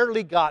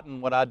rarely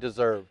gotten what I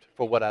deserved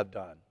for what I've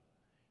done.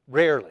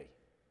 Rarely.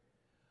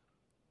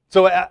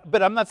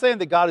 But I'm not saying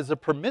that God is a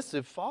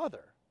permissive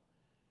Father.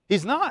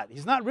 He's not.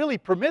 He's not really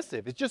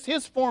permissive. It's just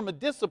His form of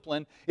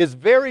discipline is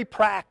very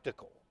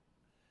practical.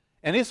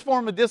 And His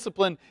form of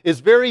discipline is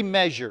very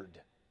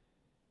measured.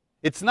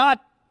 It's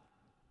not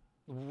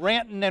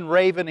ranting and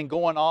raving and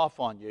going off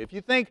on you. If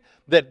you think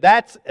that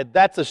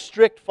that's a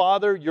strict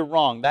father, you're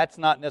wrong. That's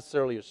not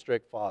necessarily a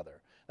strict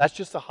father. That's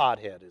just a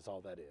hothead is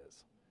all that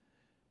is.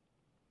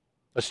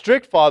 A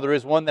strict father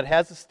is one that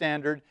has a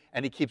standard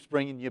and he keeps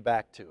bringing you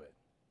back to it.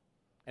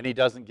 And he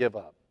doesn't give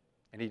up.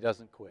 And he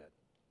doesn't quit.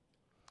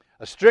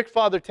 A strict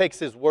father takes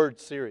his word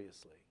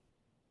seriously.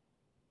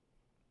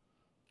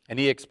 And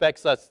he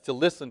expects us to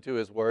listen to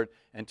his word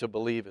and to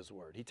believe his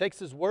word. He takes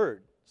his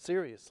word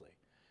seriously.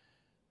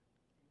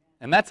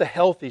 And that's a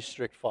healthy,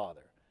 strict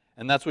father.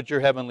 And that's what your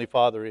heavenly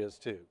Father is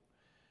too.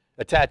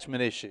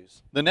 Attachment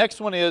issues. The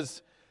next one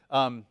is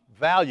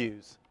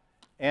values.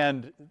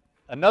 And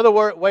another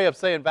way of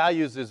saying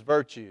values is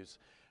virtues.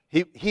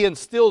 He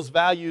instills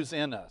values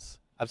in us.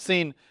 I've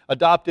seen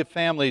adoptive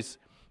families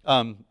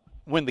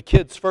when the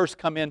kids first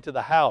come into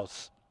the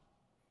house.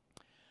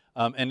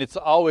 And there's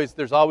always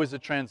a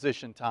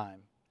transition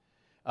time.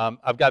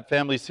 I've got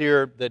families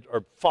here that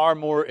are far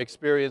more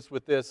experienced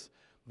with this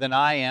than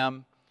I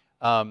am.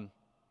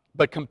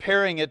 But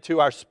comparing it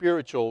to our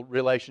spiritual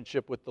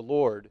relationship with the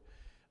Lord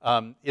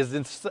is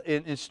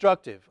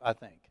instructive, I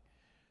think.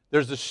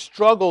 There's a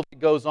struggle that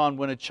goes on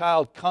when a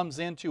child comes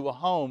into a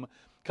home,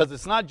 because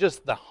it's not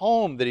just the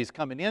home that he's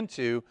coming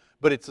into,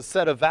 but it's a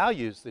set of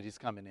values that he's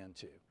coming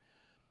into.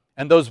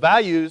 And those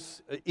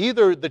values,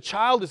 either the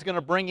child is going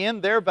to bring in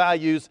their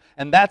values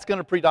and that's going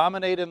to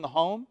predominate in the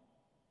home,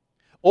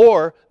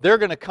 or they're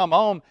going to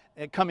come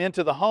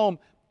into the home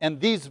and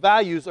these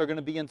values are going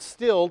to be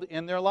instilled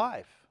in their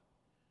life.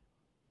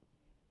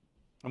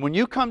 And when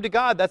you come to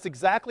God, that's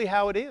exactly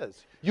how it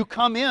is. You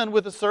come in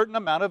with a certain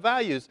amount of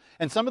values.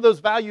 And some of those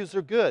values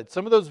are good.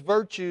 Some of those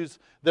virtues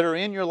that are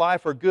in your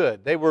life are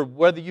good. They were,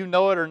 whether you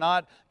know it or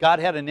not, God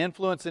had an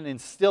influence in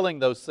instilling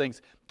those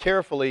things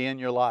carefully in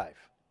your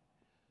life.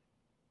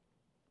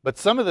 But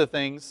some of the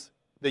things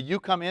that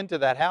you come into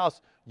that house,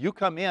 you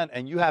come in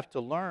and you have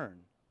to learn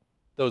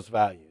those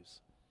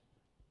values.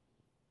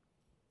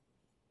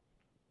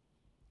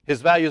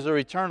 His values are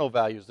eternal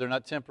values. They're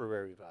not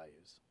temporary values.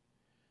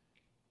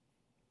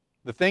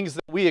 The things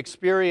that we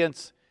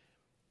experience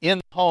in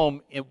the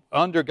home,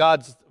 under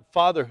God's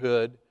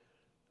fatherhood,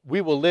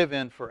 we will live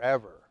in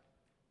forever.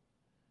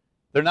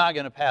 They're not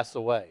going to pass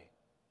away.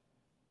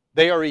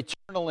 They are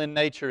eternal in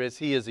nature as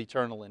He is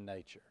eternal in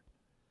nature.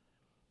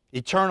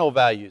 Eternal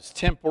values,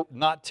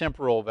 not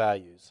temporal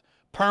values.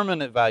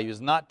 Permanent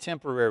values, not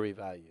temporary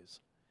values.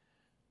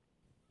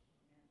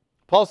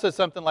 Paul says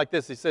something like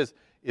this. He says,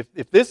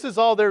 if this is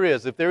all there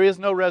is, if there is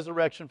no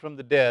resurrection from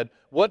the dead,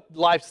 what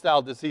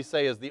lifestyle does he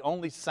say is the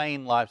only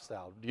sane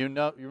lifestyle? Do you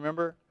know? You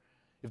remember?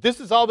 If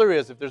this is all there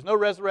is, if there's no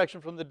resurrection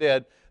from the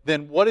dead,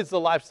 then what is the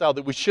lifestyle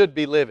that we should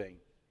be living?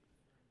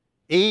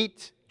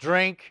 Eat,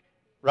 drink,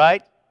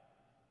 right?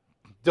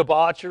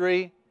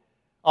 Debauchery,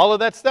 all of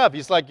that stuff.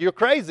 He's like, you're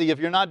crazy if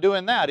you're not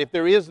doing that, if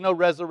there is no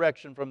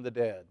resurrection from the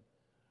dead.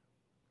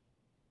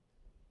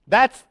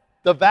 That's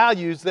the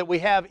values that we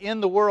have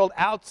in the world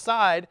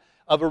outside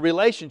of a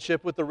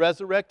relationship with the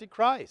resurrected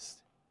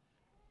Christ.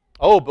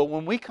 Oh, but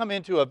when we come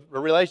into a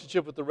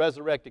relationship with the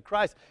resurrected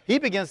Christ, He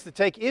begins to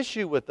take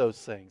issue with those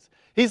things.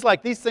 He's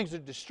like, these things are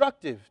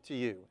destructive to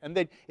you. And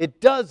that it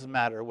does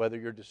matter whether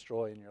you're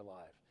destroying your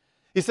life.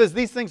 He says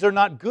these things are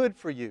not good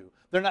for you.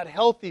 They're not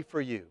healthy for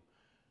you.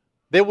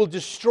 They will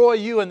destroy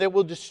you and they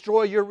will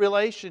destroy your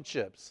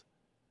relationships.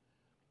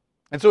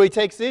 And so He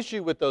takes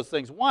issue with those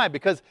things. Why?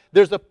 Because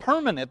there's a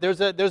permanent,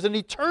 there's an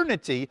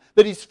eternity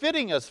that He's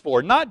fitting us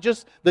for. Not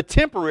just the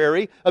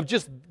temporary of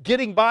just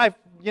getting by,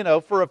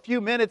 for a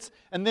few minutes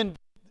and then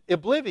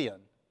oblivion.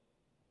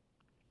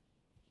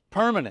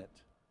 Permanent,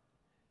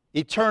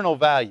 eternal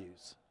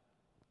values.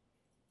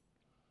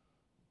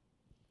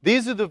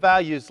 These are the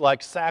values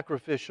like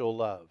sacrificial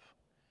love.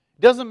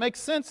 It doesn't make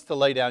sense to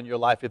lay down your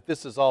life if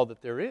this is all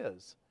that there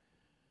is.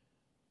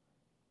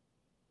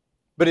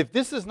 But if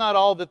this is not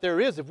all that there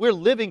is, if we're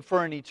living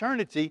for an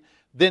eternity,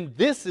 then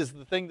this is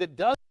the thing that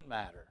doesn't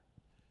matter.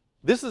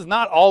 This is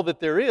not all that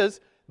there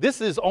is.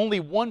 This is only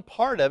one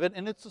part of it,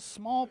 and it's a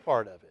small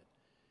part of it.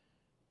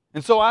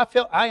 And so I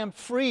feel I am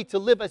free to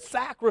live a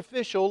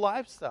sacrificial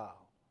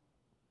lifestyle.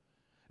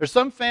 There's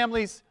some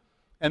families,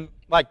 and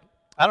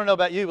I don't know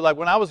about you, but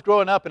when I was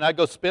growing up and I'd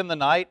go spend the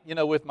night,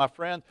 with my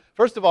friends.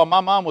 First of all,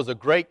 my mom was a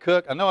great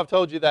cook. I know I've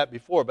told you that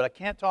before, but I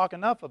can't talk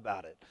enough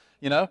about it,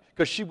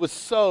 because she was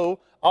so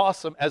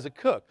awesome as a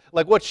cook.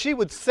 Like what she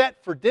would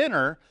set for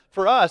dinner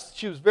for us,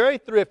 she was very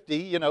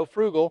thrifty,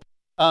 frugal,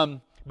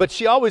 but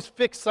she always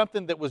fixed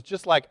something that was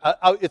just like,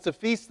 it's a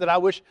feast that I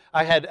wish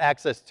I had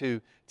access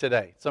to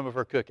today, some of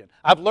her cooking.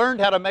 I've learned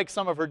how to make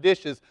some of her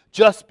dishes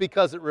just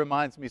because it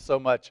reminds me so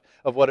much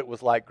of what it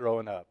was like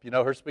growing up.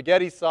 Her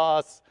spaghetti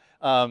sauce.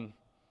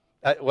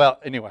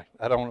 Anyway,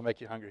 I don't want to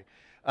make you hungry.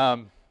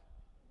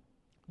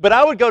 But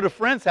I would go to a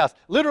friend's house.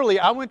 Literally,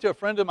 I went to a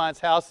friend of mine's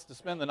house to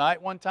spend the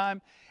night one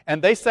time,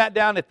 and they sat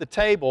down at the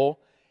table,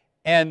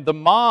 and the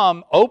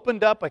mom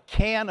opened up a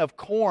can of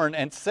corn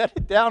and set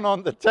it down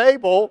on the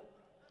table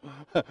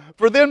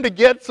for them to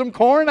get some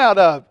corn out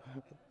of.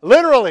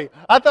 Literally.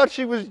 I thought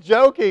she was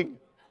joking.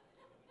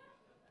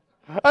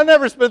 I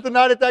never spent the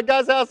night at that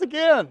guy's house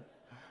again.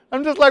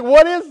 I'm just like,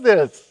 what is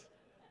this?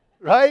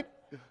 Right?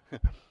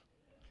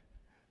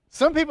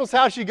 Some people's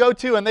house you go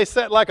to and they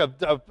set like a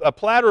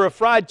platter of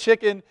fried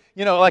chicken,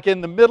 like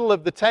in the middle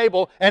of the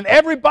table, and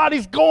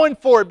everybody's going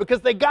for it because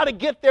they got to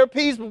get their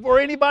piece before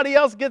anybody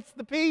else gets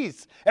the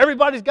piece.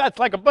 Everybody's got, it's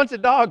like a bunch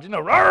of dogs,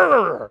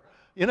 roar,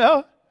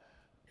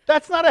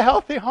 That's not a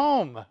healthy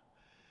home.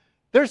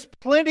 There's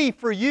plenty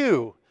for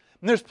you.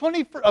 And there's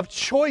plenty of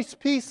choice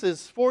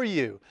pieces for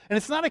you. And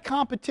it's not a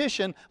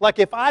competition like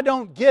if I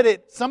don't get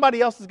it,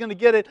 somebody else is going to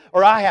get it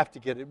or I have to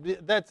get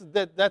it.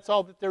 That's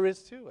all that there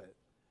is to it.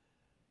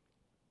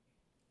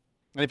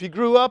 And if you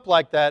grew up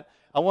like that,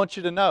 I want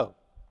you to know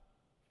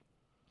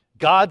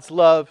God's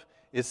love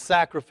is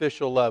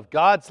sacrificial love.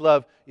 God's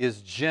love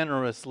is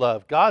generous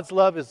love. God's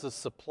love is a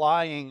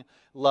supplying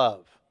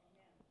love.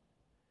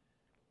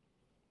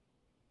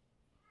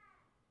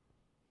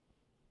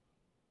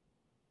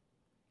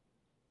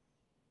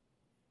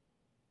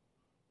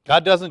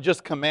 God doesn't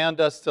just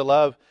command us to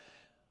love,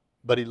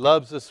 but He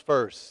loves us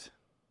first.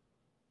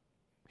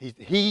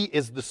 He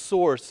is the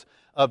source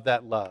of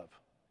that love.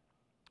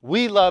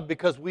 We love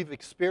because we've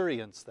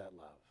experienced that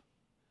love.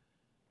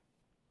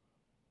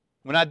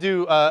 When I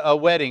do a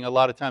wedding, a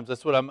lot of times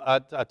that's what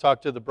I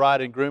talk to the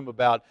bride and groom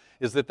about,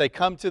 is that they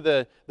come to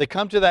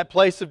that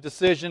place of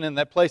decision and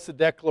that place of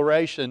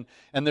declaration,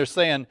 and they're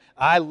saying,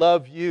 "I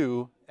love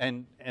you,"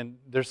 and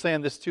they're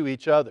saying this to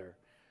each other.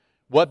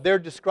 What they're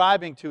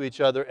describing to each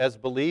other as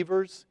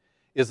believers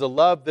is a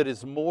love that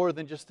is more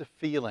than just a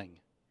feeling.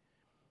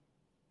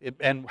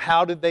 And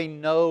how do they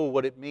know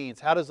what it means?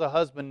 How does a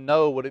husband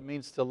know what it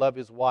means to love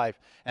his wife?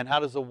 And how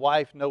does a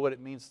wife know what it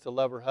means to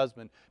love her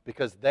husband?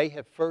 Because they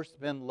have first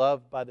been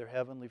loved by their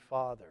Heavenly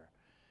Father.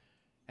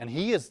 And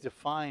He has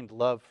defined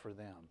love for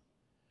them.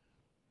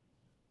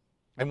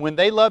 And when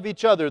they love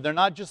each other, they're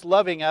not just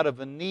loving out of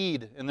a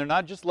need, and they're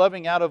not just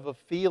loving out of a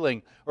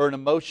feeling or an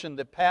emotion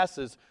that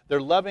passes.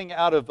 They're loving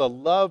out of a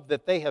love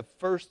that they have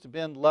first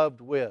been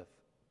loved with,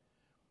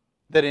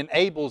 that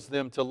enables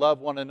them to love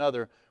one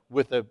another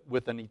with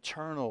an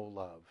eternal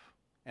love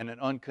and an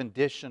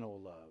unconditional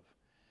love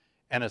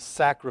and a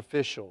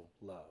sacrificial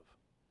love.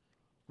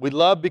 We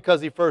love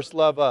because He first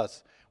loved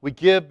us. We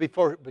give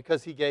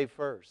because He gave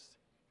first.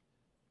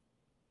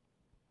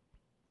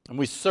 And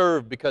we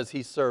serve because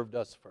He served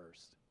us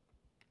first.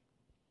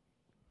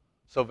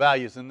 So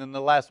values. And then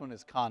the last one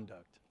is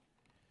conduct.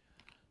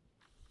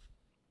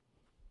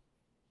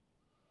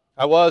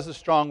 I was a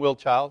strong-willed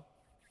child.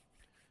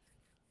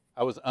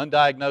 I was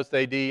undiagnosed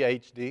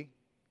ADHD.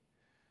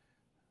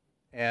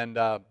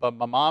 But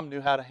my mom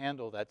knew how to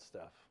handle that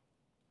stuff.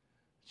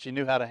 She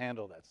knew how to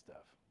handle that stuff.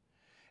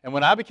 And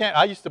when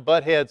I used to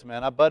butt heads,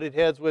 man. I butted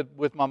heads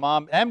with my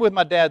mom and with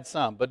my dad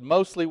some, but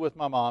mostly with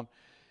my mom.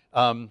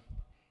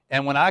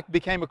 And when I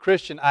became a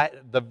Christian,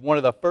 one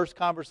of the first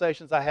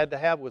conversations I had to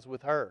have was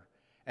with her.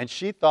 And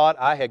she thought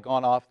I had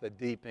gone off the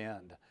deep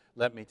end,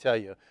 let me tell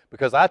you.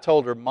 Because I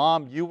told her,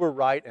 Mom, you were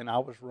right and I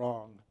was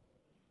wrong.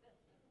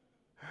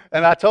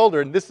 And I told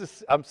her, and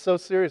I'm so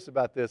serious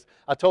about this,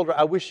 I told her,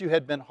 I wish you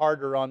had been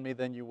harder on me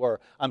than you were.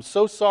 I'm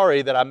so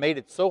sorry that I made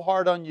it so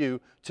hard on you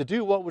to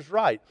do what was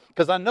right.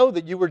 Because I know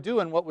that you were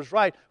doing what was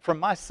right for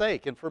my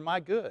sake and for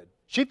my good.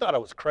 She thought I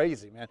was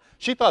crazy, man.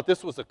 She thought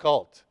this was a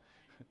cult.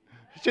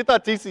 She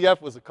thought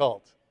TCF was a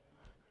cult.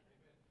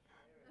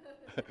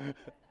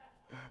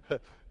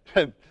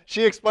 And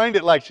she explained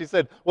it like, she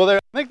said, well, I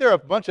think they're a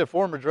bunch of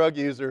former drug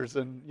users,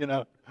 and,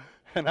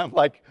 and I'm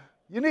like,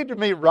 you need to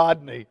meet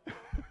Rodney.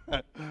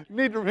 You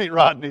need to meet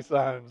Rodney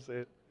Symes.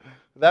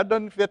 That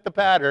doesn't fit the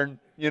pattern,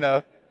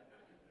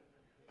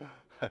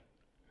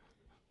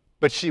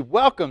 But she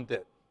welcomed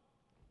it.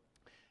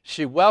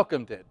 She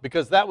welcomed it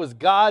because that was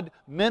God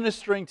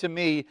ministering to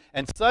me,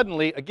 and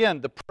suddenly,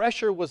 again, the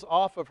pressure was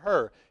off of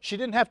her. She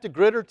didn't have to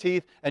grit her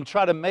teeth and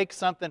try to make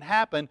something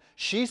happen.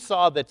 She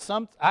saw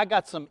that I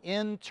got some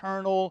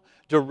internal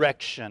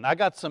direction. I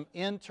got some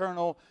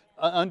internal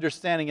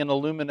understanding and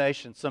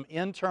illumination, some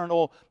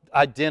internal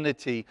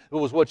identity. It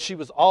was what she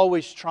was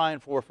always trying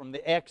for from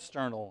the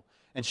external,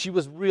 and she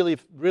was really,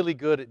 really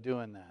good at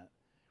doing that.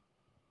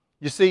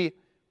 You see,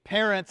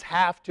 parents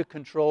have to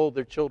control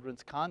their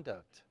children's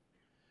conduct.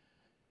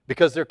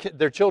 Because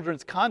their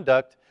children's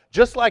conduct,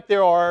 just like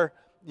there are,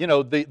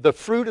 the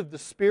fruit of the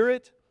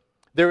Spirit,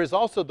 there is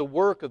also the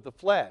work of the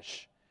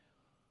flesh.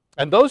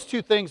 And those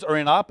two things are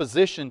in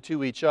opposition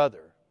to each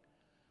other.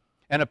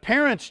 And a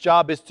parent's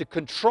job is to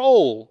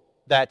control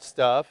that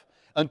stuff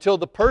until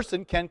the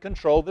person can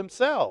control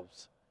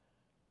themselves.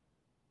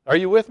 Are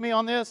you with me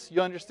on this?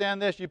 You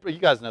understand this? You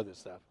guys know this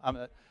stuff. I'm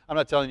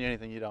not telling you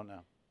anything you don't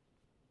know.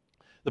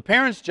 The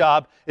parent's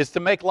job is to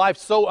make life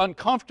so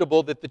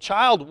uncomfortable that the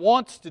child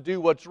wants to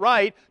do what's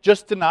right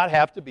just to not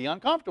have to be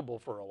uncomfortable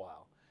for a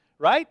while,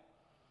 right?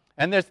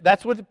 And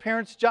that's what the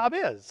parent's job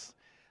is.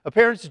 A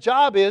parent's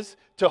job is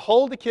to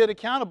hold the kid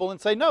accountable and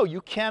say, no,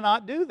 you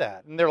cannot do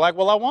that. And they're like,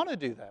 well, I want to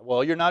do that.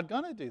 Well, you're not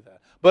going to do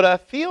that. But I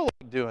feel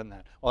like doing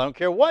that. Well, I don't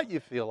care what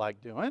you feel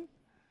like doing,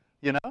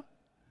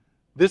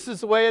 This is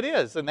the way it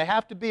is. And they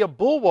have to be a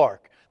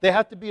bulwark. They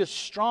have to be a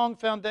strong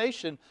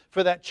foundation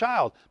for that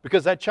child,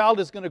 because that child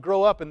is going to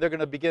grow up and they're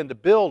going to begin to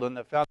build on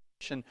the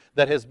foundation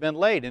that has been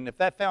laid. And if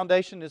that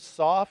foundation is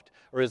soft,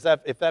 or if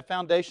that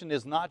foundation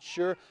is not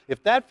sure,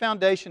 if that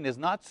foundation is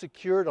not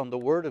secured on the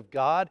Word of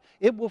God,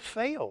 it will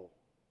fail.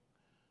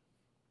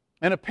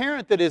 And a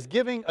parent that is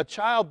giving a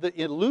child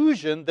the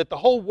illusion that the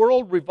whole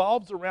world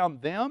revolves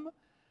around them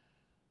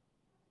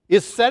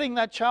is setting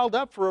that child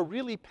up for a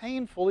really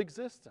painful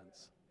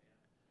existence.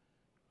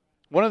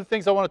 One of the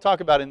things I want to talk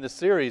about in this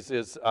series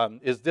is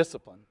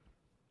discipline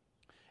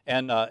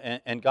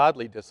and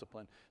godly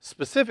discipline.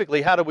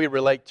 Specifically, how do we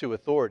relate to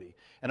authority?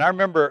 And I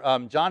remember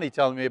Johnny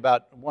telling me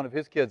about one of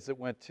his kids that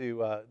went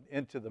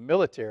into the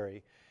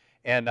military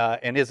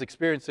and his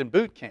experience in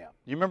boot camp.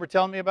 You remember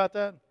telling me about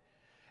that?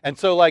 And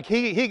so, like,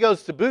 he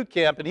goes to boot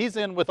camp and he's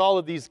in with all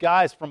of these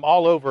guys from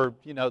all over,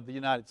 the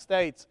United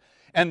States.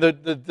 And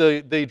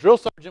the drill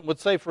sergeant would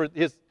say for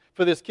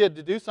this kid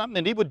to do something,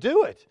 and he would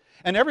do it.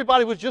 And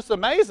everybody was just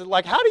amazed.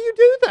 Like, how do you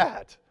do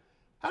that?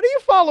 How do you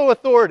follow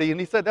authority? And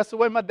he said, that's the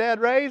way my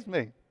dad raised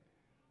me.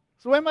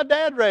 It's the way my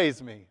dad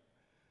raised me.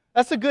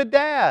 That's a good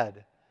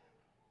dad.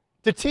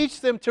 To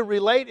teach them to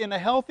relate in a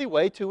healthy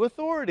way to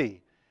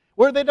authority.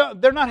 Where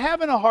they're not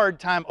having a hard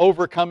time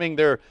overcoming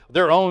their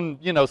own,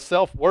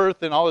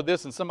 self-worth and all of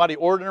this, and somebody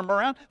ordering them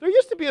around. They're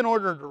used to being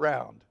ordered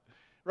around,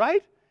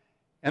 right?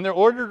 And they're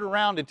ordered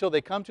around until they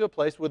come to a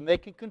place when they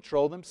can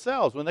control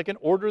themselves, when they can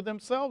order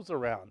themselves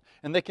around,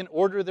 and they can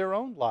order their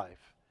own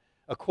life.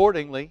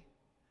 Accordingly,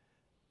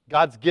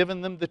 God's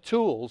given them the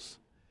tools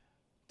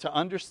to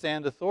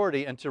understand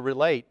authority and to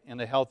relate in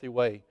a healthy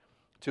way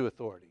to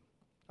authority.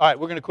 All right,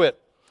 we're going to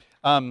quit.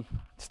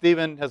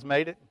 Stephen has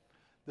made it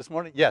this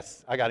morning.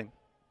 Yes, I got him.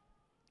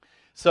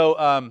 So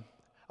I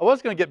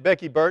was going to get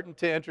Becky Burton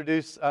to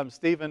introduce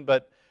Stephen,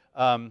 but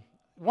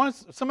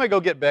somebody go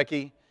get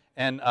Becky.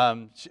 And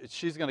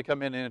she's going to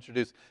come in and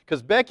introduce,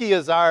 because Becky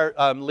is our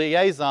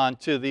liaison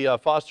to the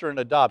Foster and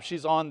Adopt.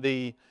 She's on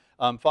the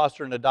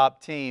Foster and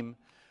Adopt team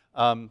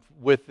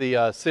with the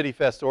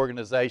CityFest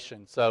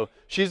organization. So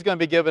she's going to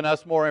be giving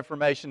us more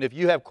information. If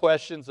you have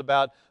questions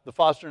about the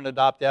Foster and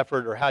Adopt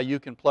effort or how you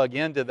can plug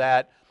into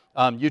that,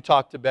 you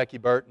talk to Becky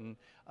Burton,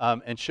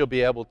 and she'll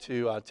be able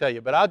to tell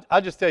you. But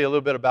I'll just tell you a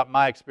little bit about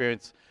my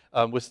experience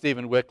with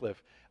Stephen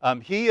Wycliffe.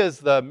 He is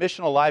the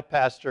missional life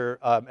pastor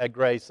at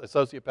Grace,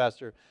 associate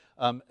pastor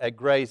at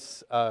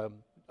Grace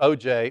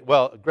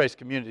Grace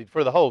Community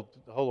for the whole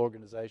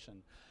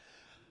organization.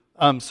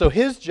 So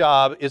his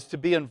job is to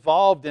be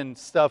involved in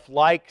stuff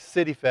like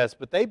CityFest,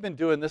 but they've been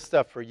doing this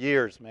stuff for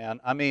years, man.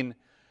 I mean,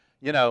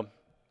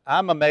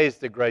 I'm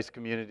amazed at Grace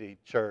Community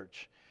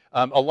Church.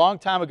 A long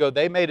time ago,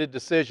 they made a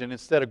decision,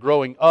 instead of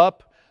growing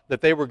up that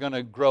they were going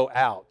to grow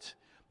out.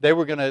 They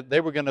were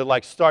going to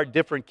like start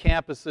different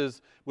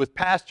campuses with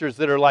pastors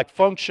that are like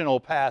functional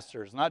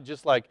pastors, not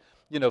just like,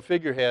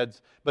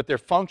 figureheads, but they're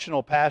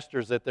functional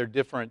pastors at their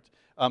different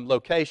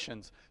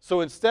locations.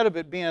 So instead of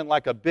it being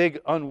like a big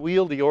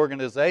unwieldy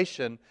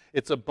organization,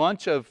 it's a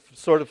bunch of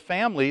sort of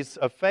families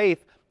of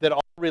faith that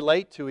all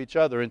relate to each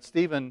other. And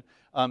Stephen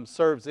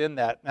serves in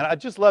that. And I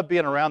just love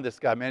being around this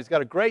guy, man. He's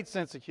got a great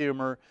sense of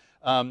humor.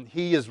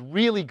 He is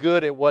really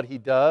good at what he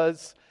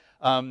does.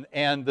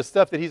 And the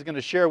stuff that he's going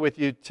to share with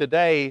you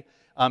today,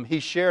 he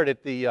shared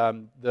at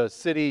the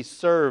City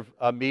Serve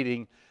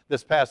meeting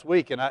this past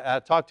week. And I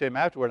talked to him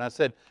afterward, and I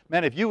said,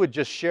 man, if you would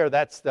just share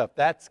that stuff,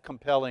 that's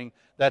compelling.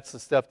 That's the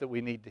stuff that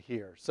we need to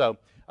hear. So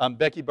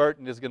Becky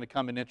Burton is going to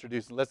come and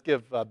introduce. And let's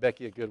give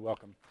Becky a good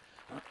welcome.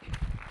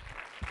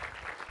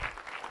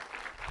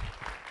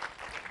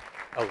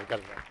 Oh, we got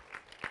it right.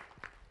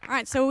 All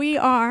right, so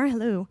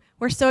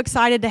we're so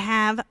excited to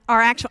have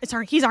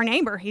he's our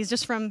neighbor. He's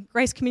just from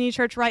Grace Community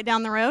Church right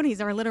down the road.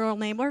 He's our literal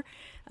neighbor,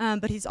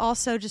 but he's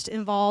also just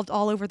involved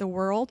all over the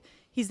world.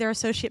 He's their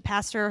associate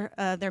pastor,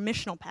 their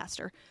missional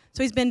pastor.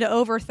 So he's been to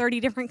over 30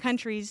 different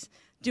countries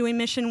doing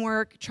mission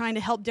work, trying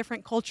to help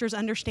different cultures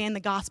understand the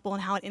gospel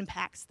and how it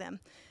impacts them.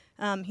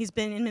 He's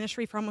been in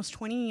ministry for almost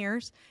 20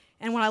 years.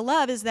 And what I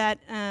love is that,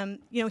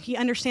 he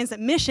understands that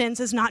missions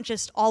is not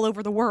just all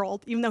over the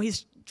world, even though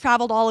he's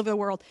traveled all over the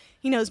world.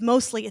 He knows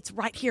mostly it's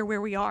right here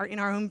where we are in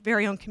our own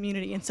very own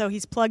community. And so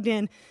he's plugged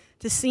in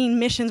to seeing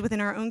missions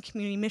within our own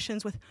community,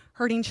 missions with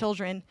hurting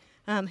children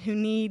who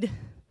need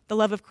the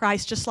love of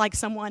Christ, just like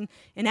someone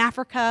in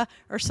Africa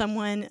or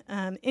someone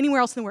anywhere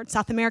else in the world,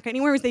 South America,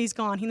 anywhere that he's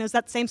gone. He knows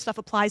that same stuff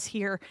applies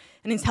here,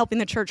 and he's helping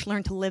the church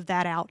learn to live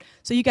that out.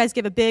 So you guys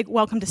give a big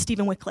welcome to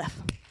Stephen Wycliffe.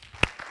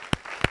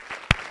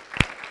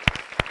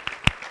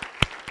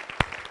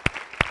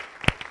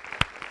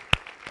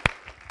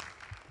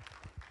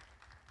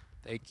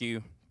 Thank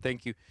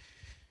you.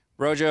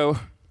 Rojo,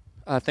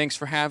 thanks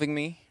for having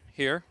me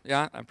here.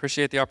 Yeah, I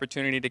appreciate the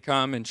opportunity to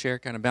come and share,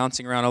 kind of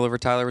bouncing around all over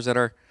Tyler. I was at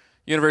our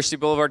University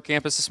Boulevard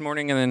campus this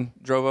morning and then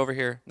drove over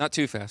here. Not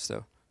too fast,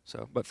 though,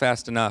 but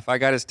fast enough. I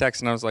got his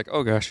text and I was like,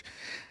 oh, gosh,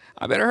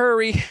 I better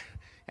hurry.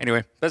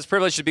 Anyway, it's a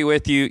privilege to be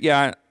with you.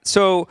 Yeah,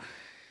 so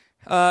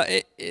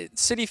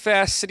City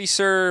Fest, City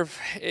Serve,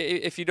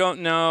 if you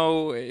don't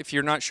know, if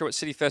you're not sure what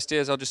City Fest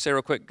is, I'll just say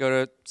real quick,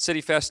 go to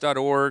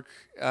cityfest.org,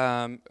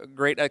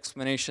 great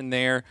explanation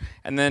there,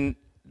 and then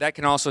that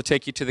can also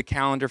take you to the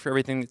calendar for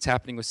everything that's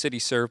happening with City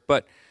Serve.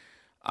 But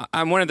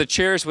I'm one of the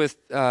chairs with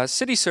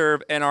City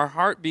Serve, and our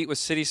heartbeat with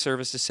City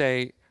Serve is to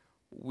say,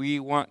 we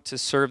want to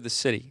serve the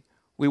city.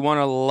 We want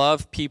to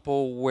love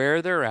people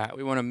where they're at.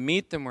 We want to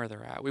meet them where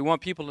they're at. We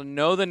want people to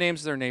know the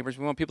names of their neighbors.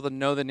 We want people to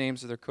know the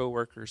names of their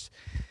coworkers.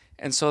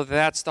 And so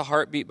that's the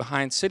heartbeat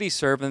behind City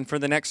Serve. And for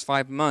the next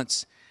 5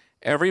 months,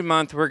 every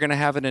month we're going to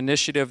have an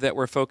initiative that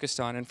we're focused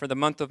on. And for the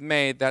month of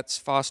May, that's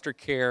foster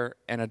care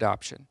and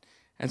adoption.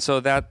 And so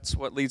that's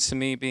what leads to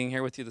me being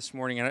here with you this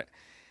morning. And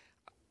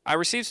I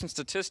received some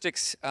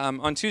statistics.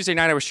 On Tuesday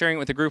night, I was sharing it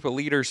with a group of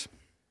leaders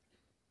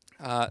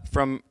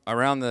from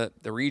around the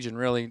region,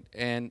 really,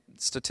 and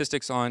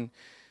statistics on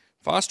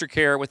foster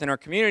care within our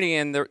community.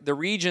 And the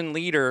region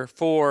leader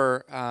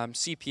for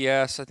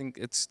CPS, I think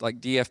it's like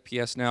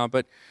DFPS now,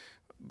 but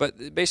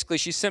basically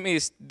she sent me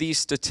these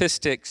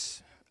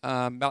statistics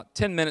about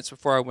 10 minutes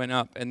before I went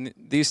up. And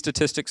these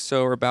statistics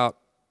are about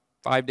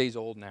 5 days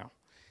old now,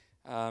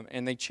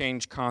 and they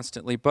change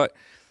constantly. But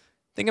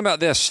think about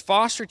this.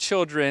 Foster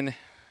children,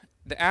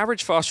 the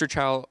average foster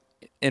child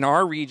in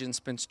our region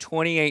spends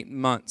 28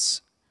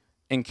 months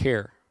in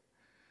care.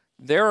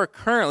 There are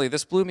currently,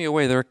 this blew me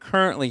away, there are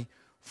currently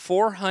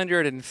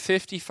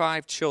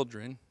 455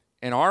 children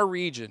in our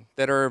region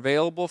that are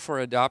available for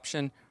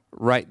adoption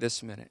right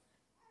this minute.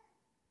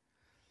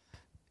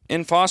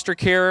 In foster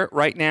care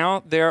right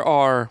now, there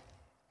are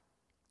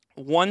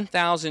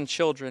 1,000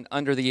 children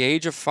under the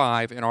age of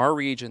 5 in our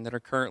region that are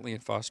currently in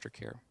foster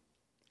care.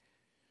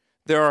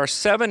 There are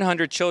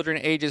 700 children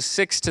ages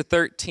 6 to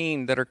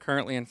 13 that are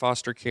currently in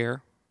foster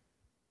care.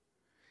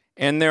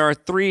 And there are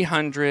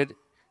 300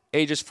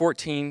 ages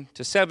 14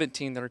 to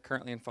 17 that are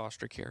currently in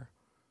foster care.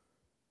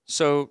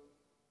 So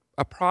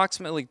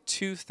approximately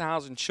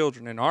 2,000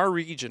 children in our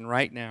region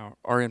right now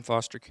are in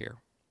foster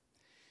care.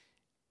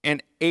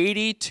 And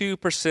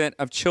 82%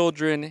 of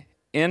children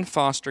in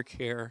foster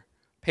care,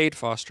 paid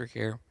foster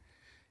care,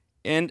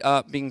 end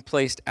up being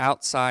placed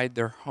outside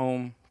their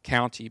home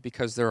county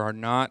because there are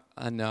not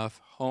enough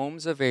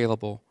homes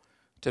available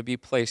to be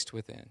placed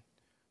within.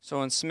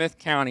 So in Smith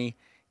County,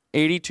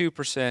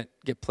 82%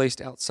 get placed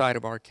outside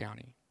of our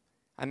county.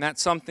 And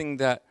that's something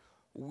that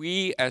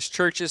we as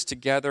churches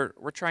together,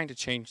 we're trying to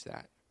change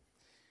that.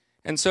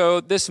 And so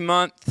this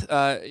month,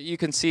 you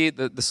can see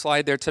the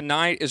slide there.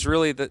 Tonight is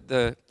really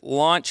the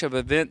launch of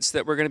events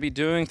that we're going to be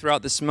doing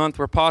throughout this month.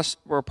 We're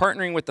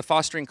partnering with the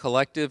Fostering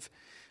Collective.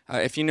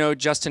 If you know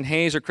Justin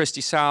Hayes or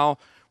Christy Sowell,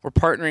 we're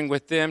partnering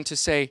with them to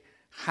say,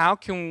 how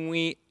can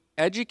we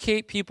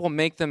educate people,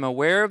 make them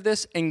aware of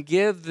this, and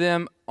give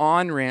them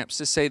on-ramps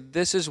to say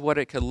this is what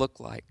it could look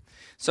like.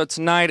 So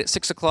tonight at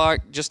 6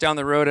 o'clock, just down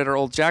the road at our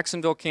old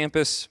Jacksonville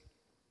campus,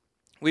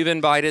 we've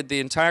invited the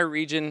entire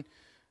region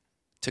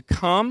to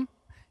come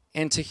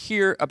and to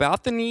hear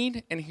about the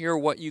need and hear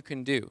what you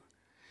can do.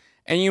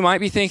 And you might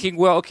be thinking,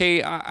 well,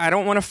 okay, I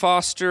don't want to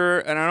foster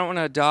and I don't want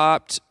to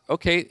adopt.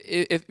 Okay,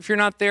 if you're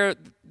not there,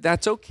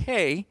 that's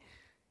okay.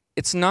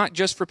 It's not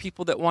just for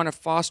people that want to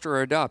foster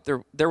or adopt.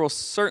 There will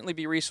certainly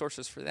be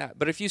resources for that.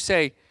 But if you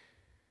say,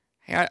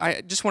 hey,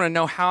 I just want to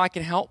know how I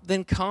can help,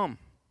 then come.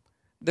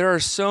 There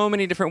are so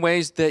many different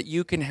ways that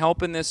you can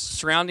help in this,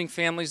 surrounding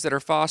families that are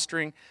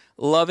fostering,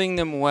 loving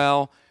them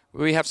well.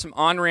 We have some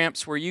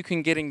on-ramps where you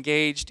can get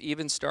engaged,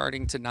 even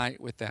starting tonight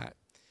with that.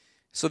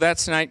 So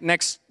that's tonight.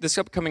 This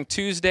upcoming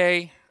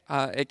Tuesday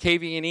at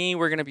KVNE,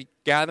 we're going to be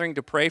gathering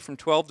to pray from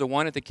 12 to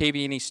 1 at the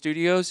KVNE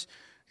studios.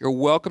 You're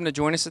welcome to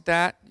join us at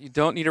that. You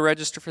don't need to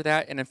register for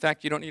that. And in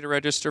fact, you don't need to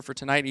register for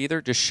tonight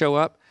either. Just show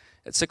up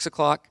at 6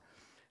 o'clock.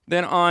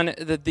 Then on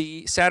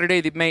the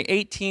Saturday, the May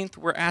 18th,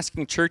 we're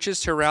asking churches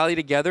to rally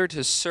together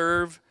to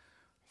serve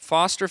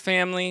foster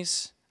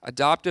families,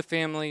 adoptive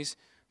families,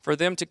 for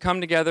them to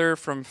come together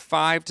from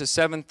 5 to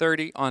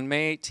 7:30 on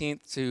May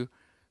 18th to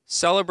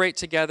celebrate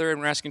together,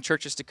 and we're asking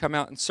churches to come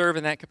out and serve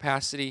in that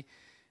capacity.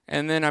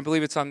 And then I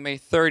believe it's on May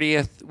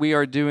 30th, we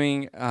are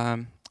doing,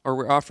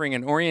 we're offering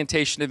an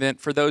orientation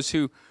event for those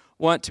who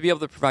want to be able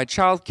to provide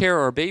child care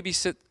or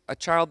babysit a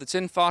child that's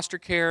in foster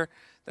care.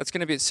 That's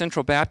going to be at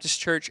Central Baptist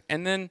Church.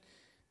 And then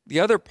the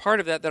other part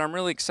of that I'm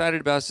really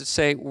excited about is to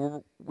say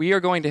we are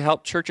going to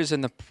help churches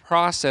in the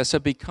process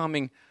of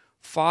becoming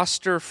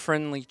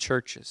foster-friendly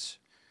churches.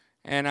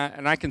 And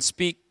I can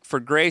speak for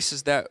Grace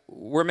is that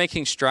we're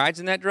making strides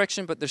in that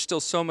direction, but there's still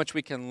so much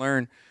we can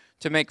learn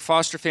to make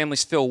foster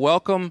families feel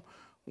welcome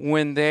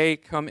when they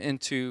come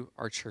into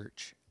our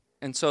church.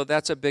 And so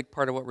that's a big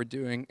part of what we're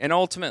doing. And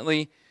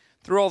ultimately,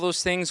 through all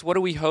those things, what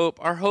do we hope?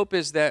 Our hope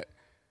is that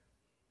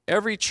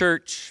every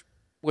church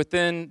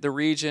within the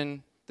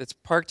region that's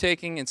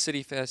partaking in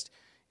City Fest,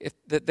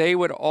 that they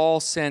would all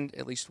send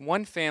at least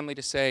one family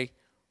to say,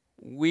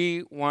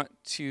 we want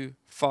to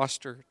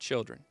foster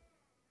children.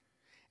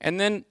 And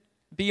then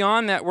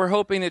beyond that, we're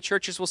hoping that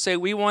churches will say,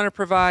 we want to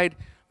provide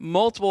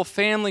multiple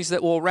families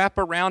that will wrap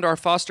around our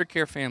foster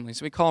care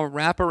families. We call them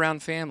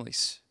wraparound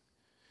families.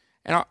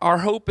 And our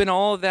hope in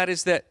all of that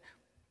is that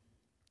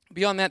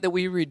beyond that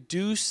we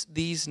reduce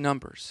these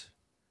numbers.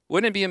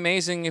 Wouldn't it be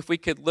amazing if we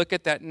could look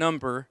at that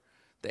number,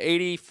 the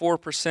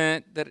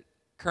 84% that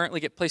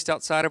currently get placed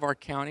outside of our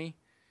county,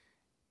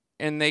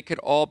 and they could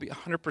all be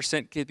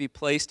 100% could be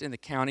placed in the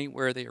county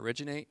where they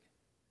originate?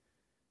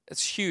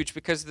 It's huge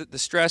because the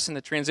stress and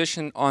the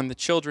transition on the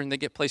children that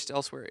get placed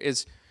elsewhere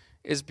is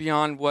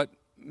beyond what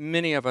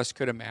many of us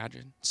could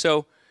imagine.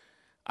 So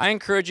I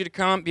encourage you to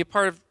come, be a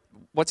part of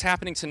what's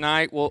happening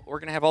tonight. We're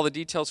going to have all the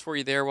details for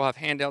you there. We'll have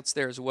handouts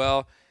there as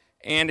well.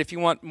 And if you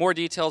want more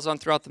details on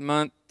throughout the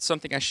month,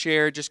 something I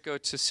shared, just go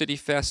to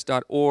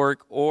cityfest.org,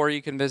 or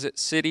you can visit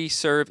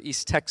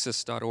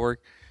cityserveeasttexas.org.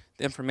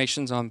 The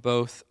information's on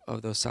both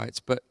of those sites.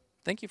 But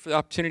thank you for the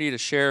opportunity to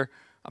share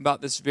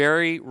about this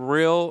very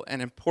real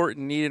and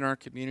important need in our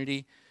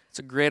community. It's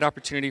a great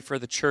opportunity for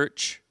the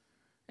church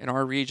in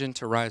our region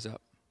to rise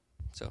up.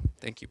 So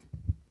thank you.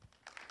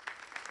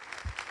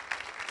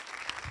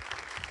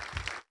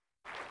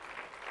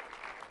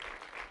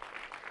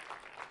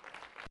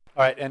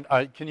 All right, and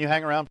can you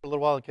hang around for a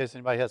little while in case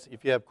anybody has,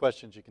 if you have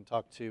questions, you can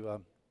talk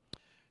to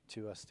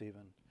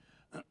Stephen.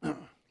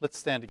 Let's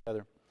stand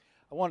together.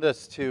 I wanted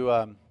us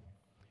to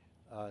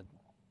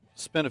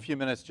spend a few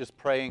minutes just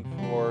praying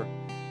for,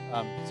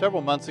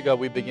 several months ago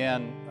we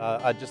began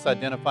just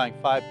identifying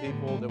 5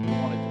 people that we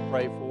wanted to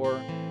pray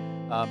for.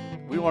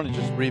 We want to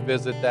just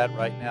revisit that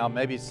right now.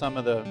 Maybe some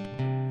of the,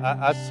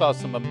 I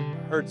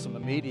heard some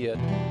immediate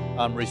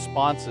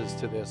responses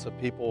to this of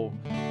people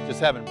just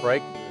having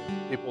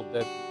breakthrough, people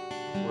that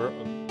were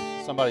on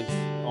somebody's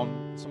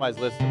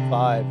list of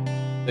 5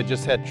 that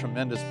just had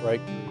tremendous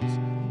breakthroughs.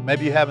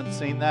 Maybe you haven't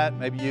seen that.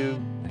 Maybe you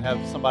have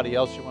somebody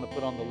else you want to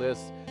put on the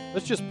list.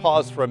 Let's just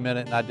pause for a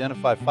minute and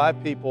identify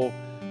 5 people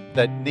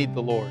that need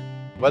the Lord,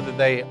 whether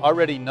they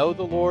already know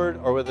the Lord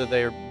or whether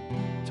they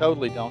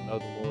totally don't know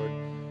the Lord,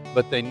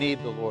 but they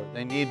need the Lord.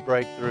 They need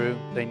breakthrough.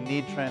 They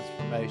need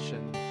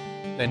transformation.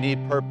 They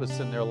need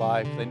purpose in their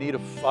life. They need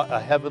a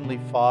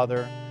heavenly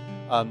Father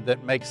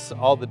that makes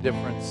all the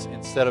difference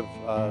instead of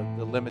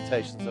the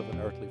limitations of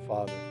an earthly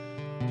father.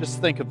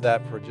 Just think of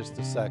that for just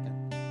a second.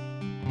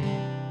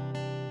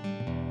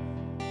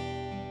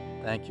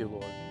 Thank you,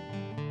 Lord.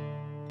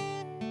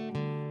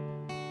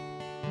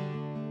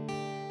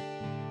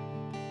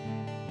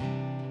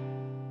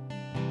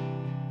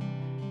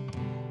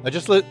 Now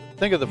just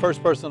think of the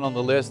first person on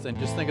the list and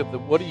just think of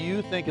what do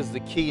you think is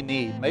the key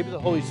need? Maybe the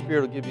Holy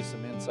Spirit will give you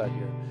some insight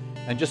here.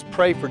 And just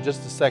pray for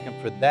just a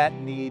second for that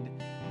need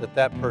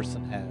that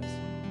person has.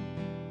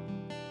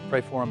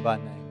 Pray for them by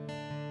name.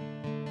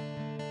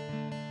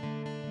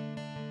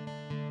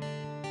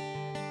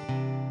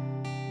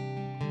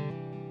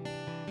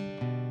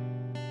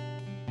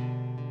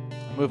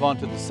 I'll move on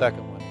to the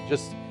second one.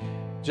 Just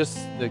just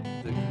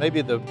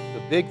maybe the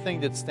big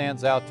thing that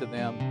stands out to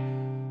them,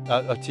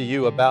 to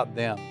you about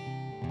them.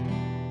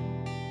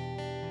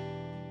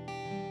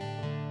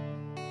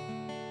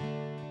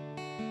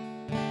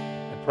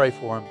 And pray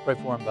for them. Pray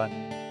for them by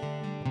name.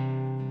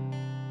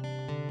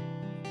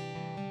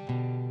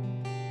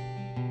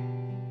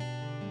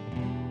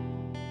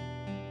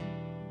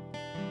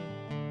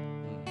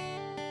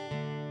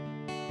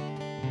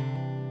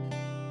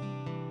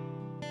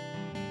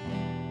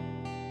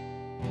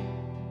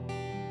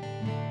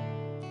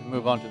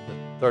 Move on to the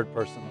third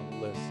person on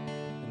the list,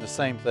 and the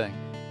same thing.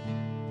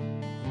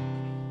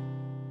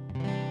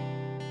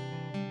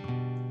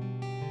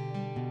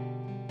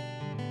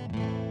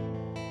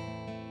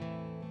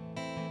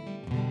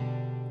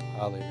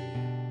 Hallelujah.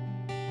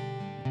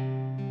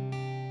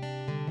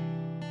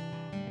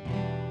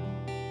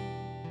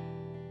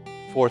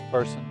 Fourth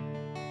person.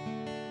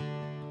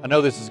 I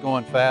know this is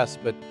going fast,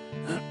 but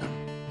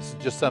this is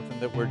just something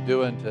that we're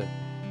doing to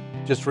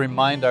just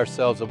remind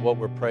ourselves of what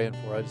we're praying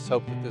for. I just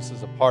hope that this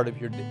is a part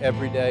of your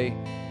everyday,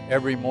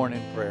 every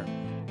morning prayer,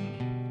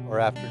 or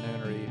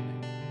afternoon or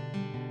evening.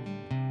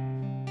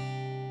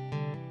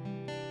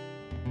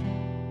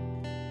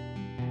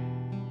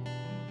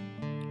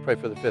 Pray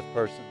for the fifth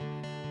person.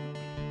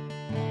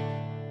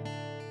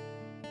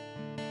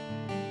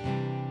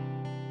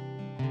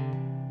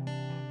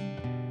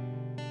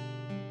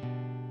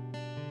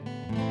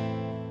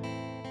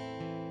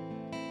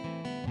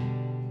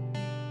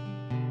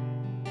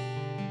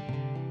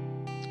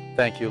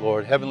 Thank you,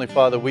 Lord. Heavenly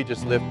Father, we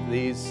just lift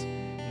these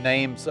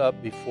names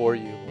up before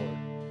you, Lord.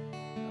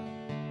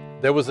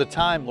 There was a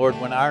time, Lord,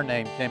 when our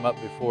name came up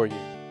before you.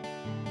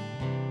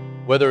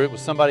 Whether it was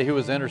somebody who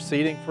was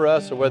interceding for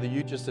us or whether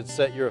you just had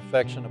set your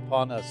affection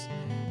upon us,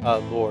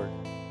 Lord,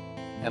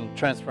 and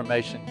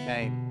transformation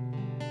came.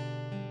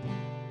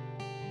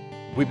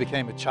 We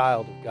became a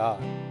child of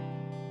God.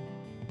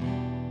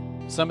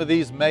 Some of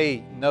these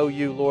may know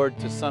you, Lord,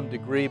 to some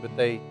degree, but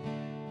they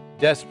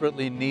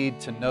desperately need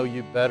to know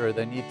you better.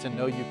 They need to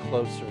know you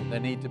closer. They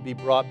need to be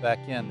brought back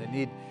in. They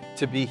need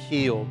to be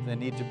healed. They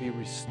need to be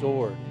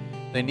restored.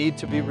 They need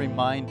to be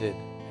reminded.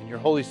 And your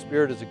Holy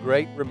Spirit is a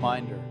great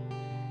reminder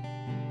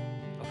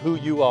of who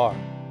you are.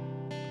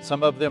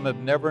 Some of them have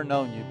never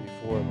known you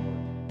before,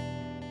 Lord.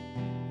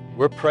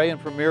 We're praying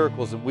for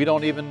miracles, and we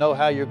don't even know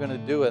how you're going to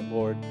do it,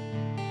 Lord.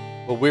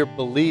 But we're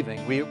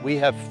believing. We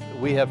have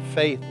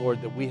faith,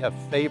 Lord, that we have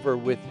favor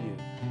with you,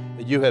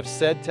 that you have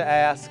said to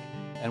ask,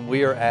 and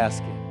we are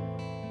asking.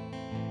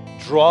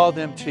 Draw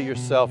them to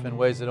yourself in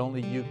ways that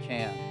only you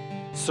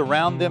can.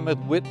 Surround them with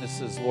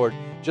witnesses, Lord,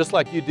 just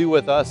like you do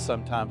with us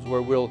sometimes,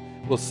 where we'll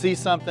see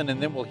something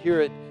and then we'll hear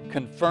it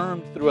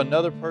confirmed through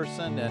another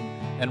person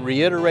and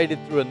reiterated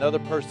through another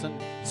person.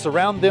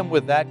 Surround them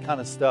with that kind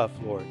of stuff,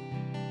 Lord.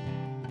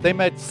 They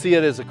might see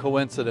it as a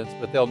coincidence,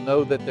 but they'll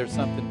know that there's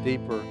something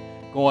deeper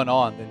going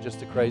on than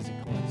just a crazy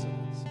coincidence.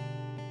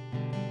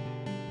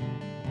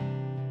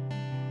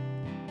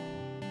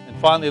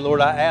 Finally, Lord,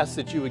 I ask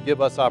that you would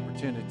give us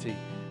opportunity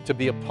to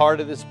be a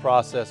part of this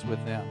process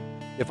with them.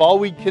 If all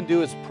we can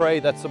do is pray,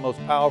 that's the most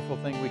powerful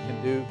thing we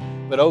can do.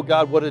 But, oh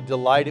God, what a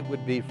delight it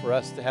would be for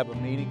us to have a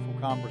meaningful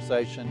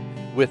conversation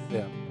with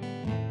them.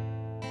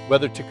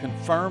 Whether to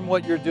confirm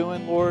what you're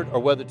doing, Lord, or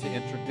whether to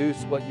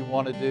introduce what you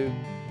want to do.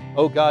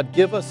 Oh God,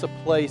 give us a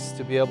place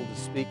to be able to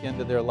speak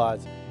into their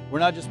lives. We're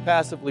not just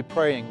passively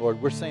praying,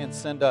 Lord. We're saying,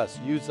 send us,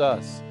 use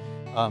us,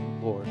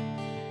 Lord.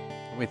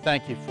 And we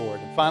thank you for it.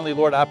 And finally,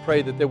 Lord, I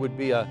pray that there would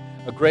be a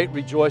great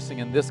rejoicing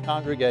in this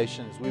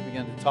congregation as we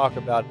begin to talk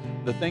about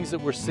the things that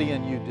we're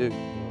seeing you do,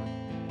 Lord.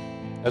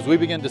 As we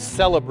begin to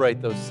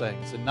celebrate those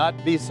things and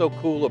not be so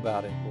cool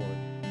about it, Lord,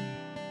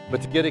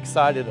 but to get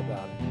excited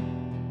about it.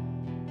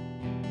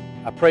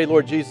 I pray,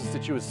 Lord Jesus,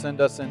 that you would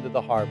send us into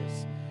the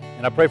harvest.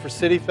 And I pray for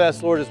City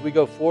Fest, Lord, as we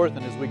go forth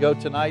and as we go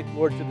tonight,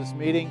 Lord, to this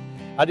meeting.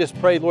 I just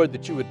pray, Lord,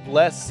 that you would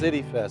bless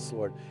City Fest,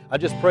 Lord. I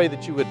just pray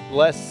that you would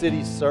bless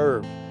City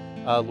Serve,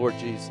 Lord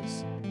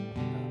Jesus.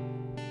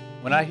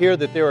 When I hear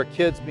that there are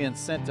kids being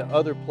sent to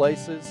other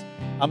places,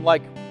 I'm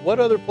like, what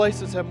other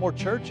places have more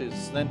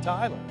churches than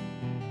Tyler?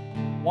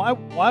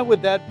 Why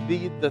would that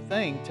be the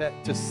thing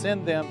to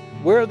send them?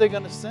 Where are they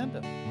going to send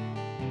them?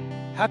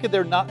 How could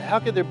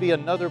there be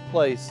another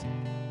place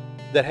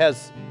that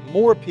has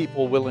more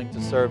people willing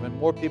to serve and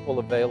more people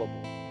available?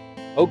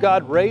 Oh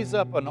God, raise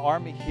up an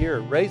army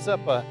here. Raise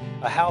up a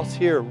house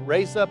here.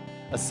 Raise up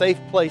a safe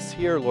place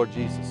here, Lord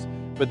Jesus,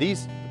 for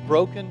these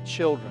broken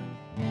children,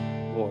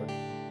 Lord,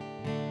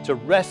 to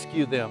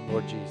rescue them,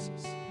 Lord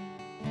Jesus.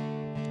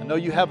 I know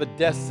you have a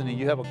destiny.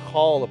 You have a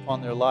call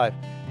upon their life.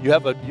 You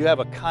have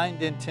a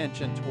kind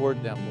intention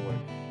toward them, Lord.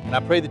 And I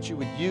pray that you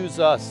would use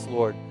us,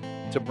 Lord,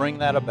 to bring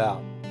that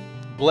about.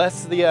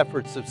 Bless the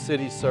efforts of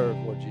City Serve,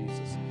 Lord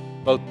Jesus,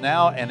 both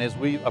now and as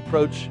we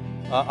approach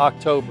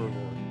October, Lord.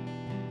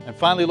 And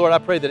finally, Lord, I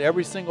pray that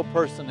every single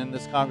person in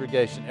this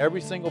congregation,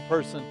 every single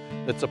person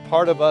that's a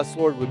part of us,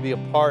 Lord, would be a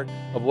part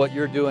of what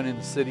you're doing in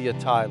the city of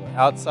Tyler,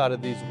 outside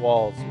of these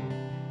walls, Lord.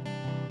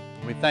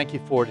 And we thank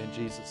you for it in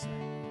Jesus'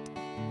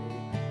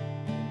 name.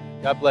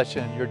 God bless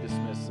you, and you're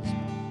dismissed this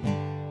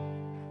morning.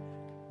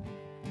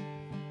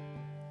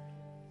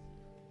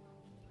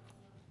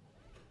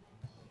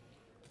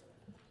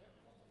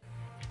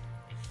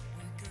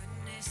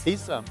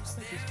 He's from.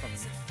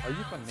 Are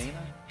you from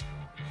Nina?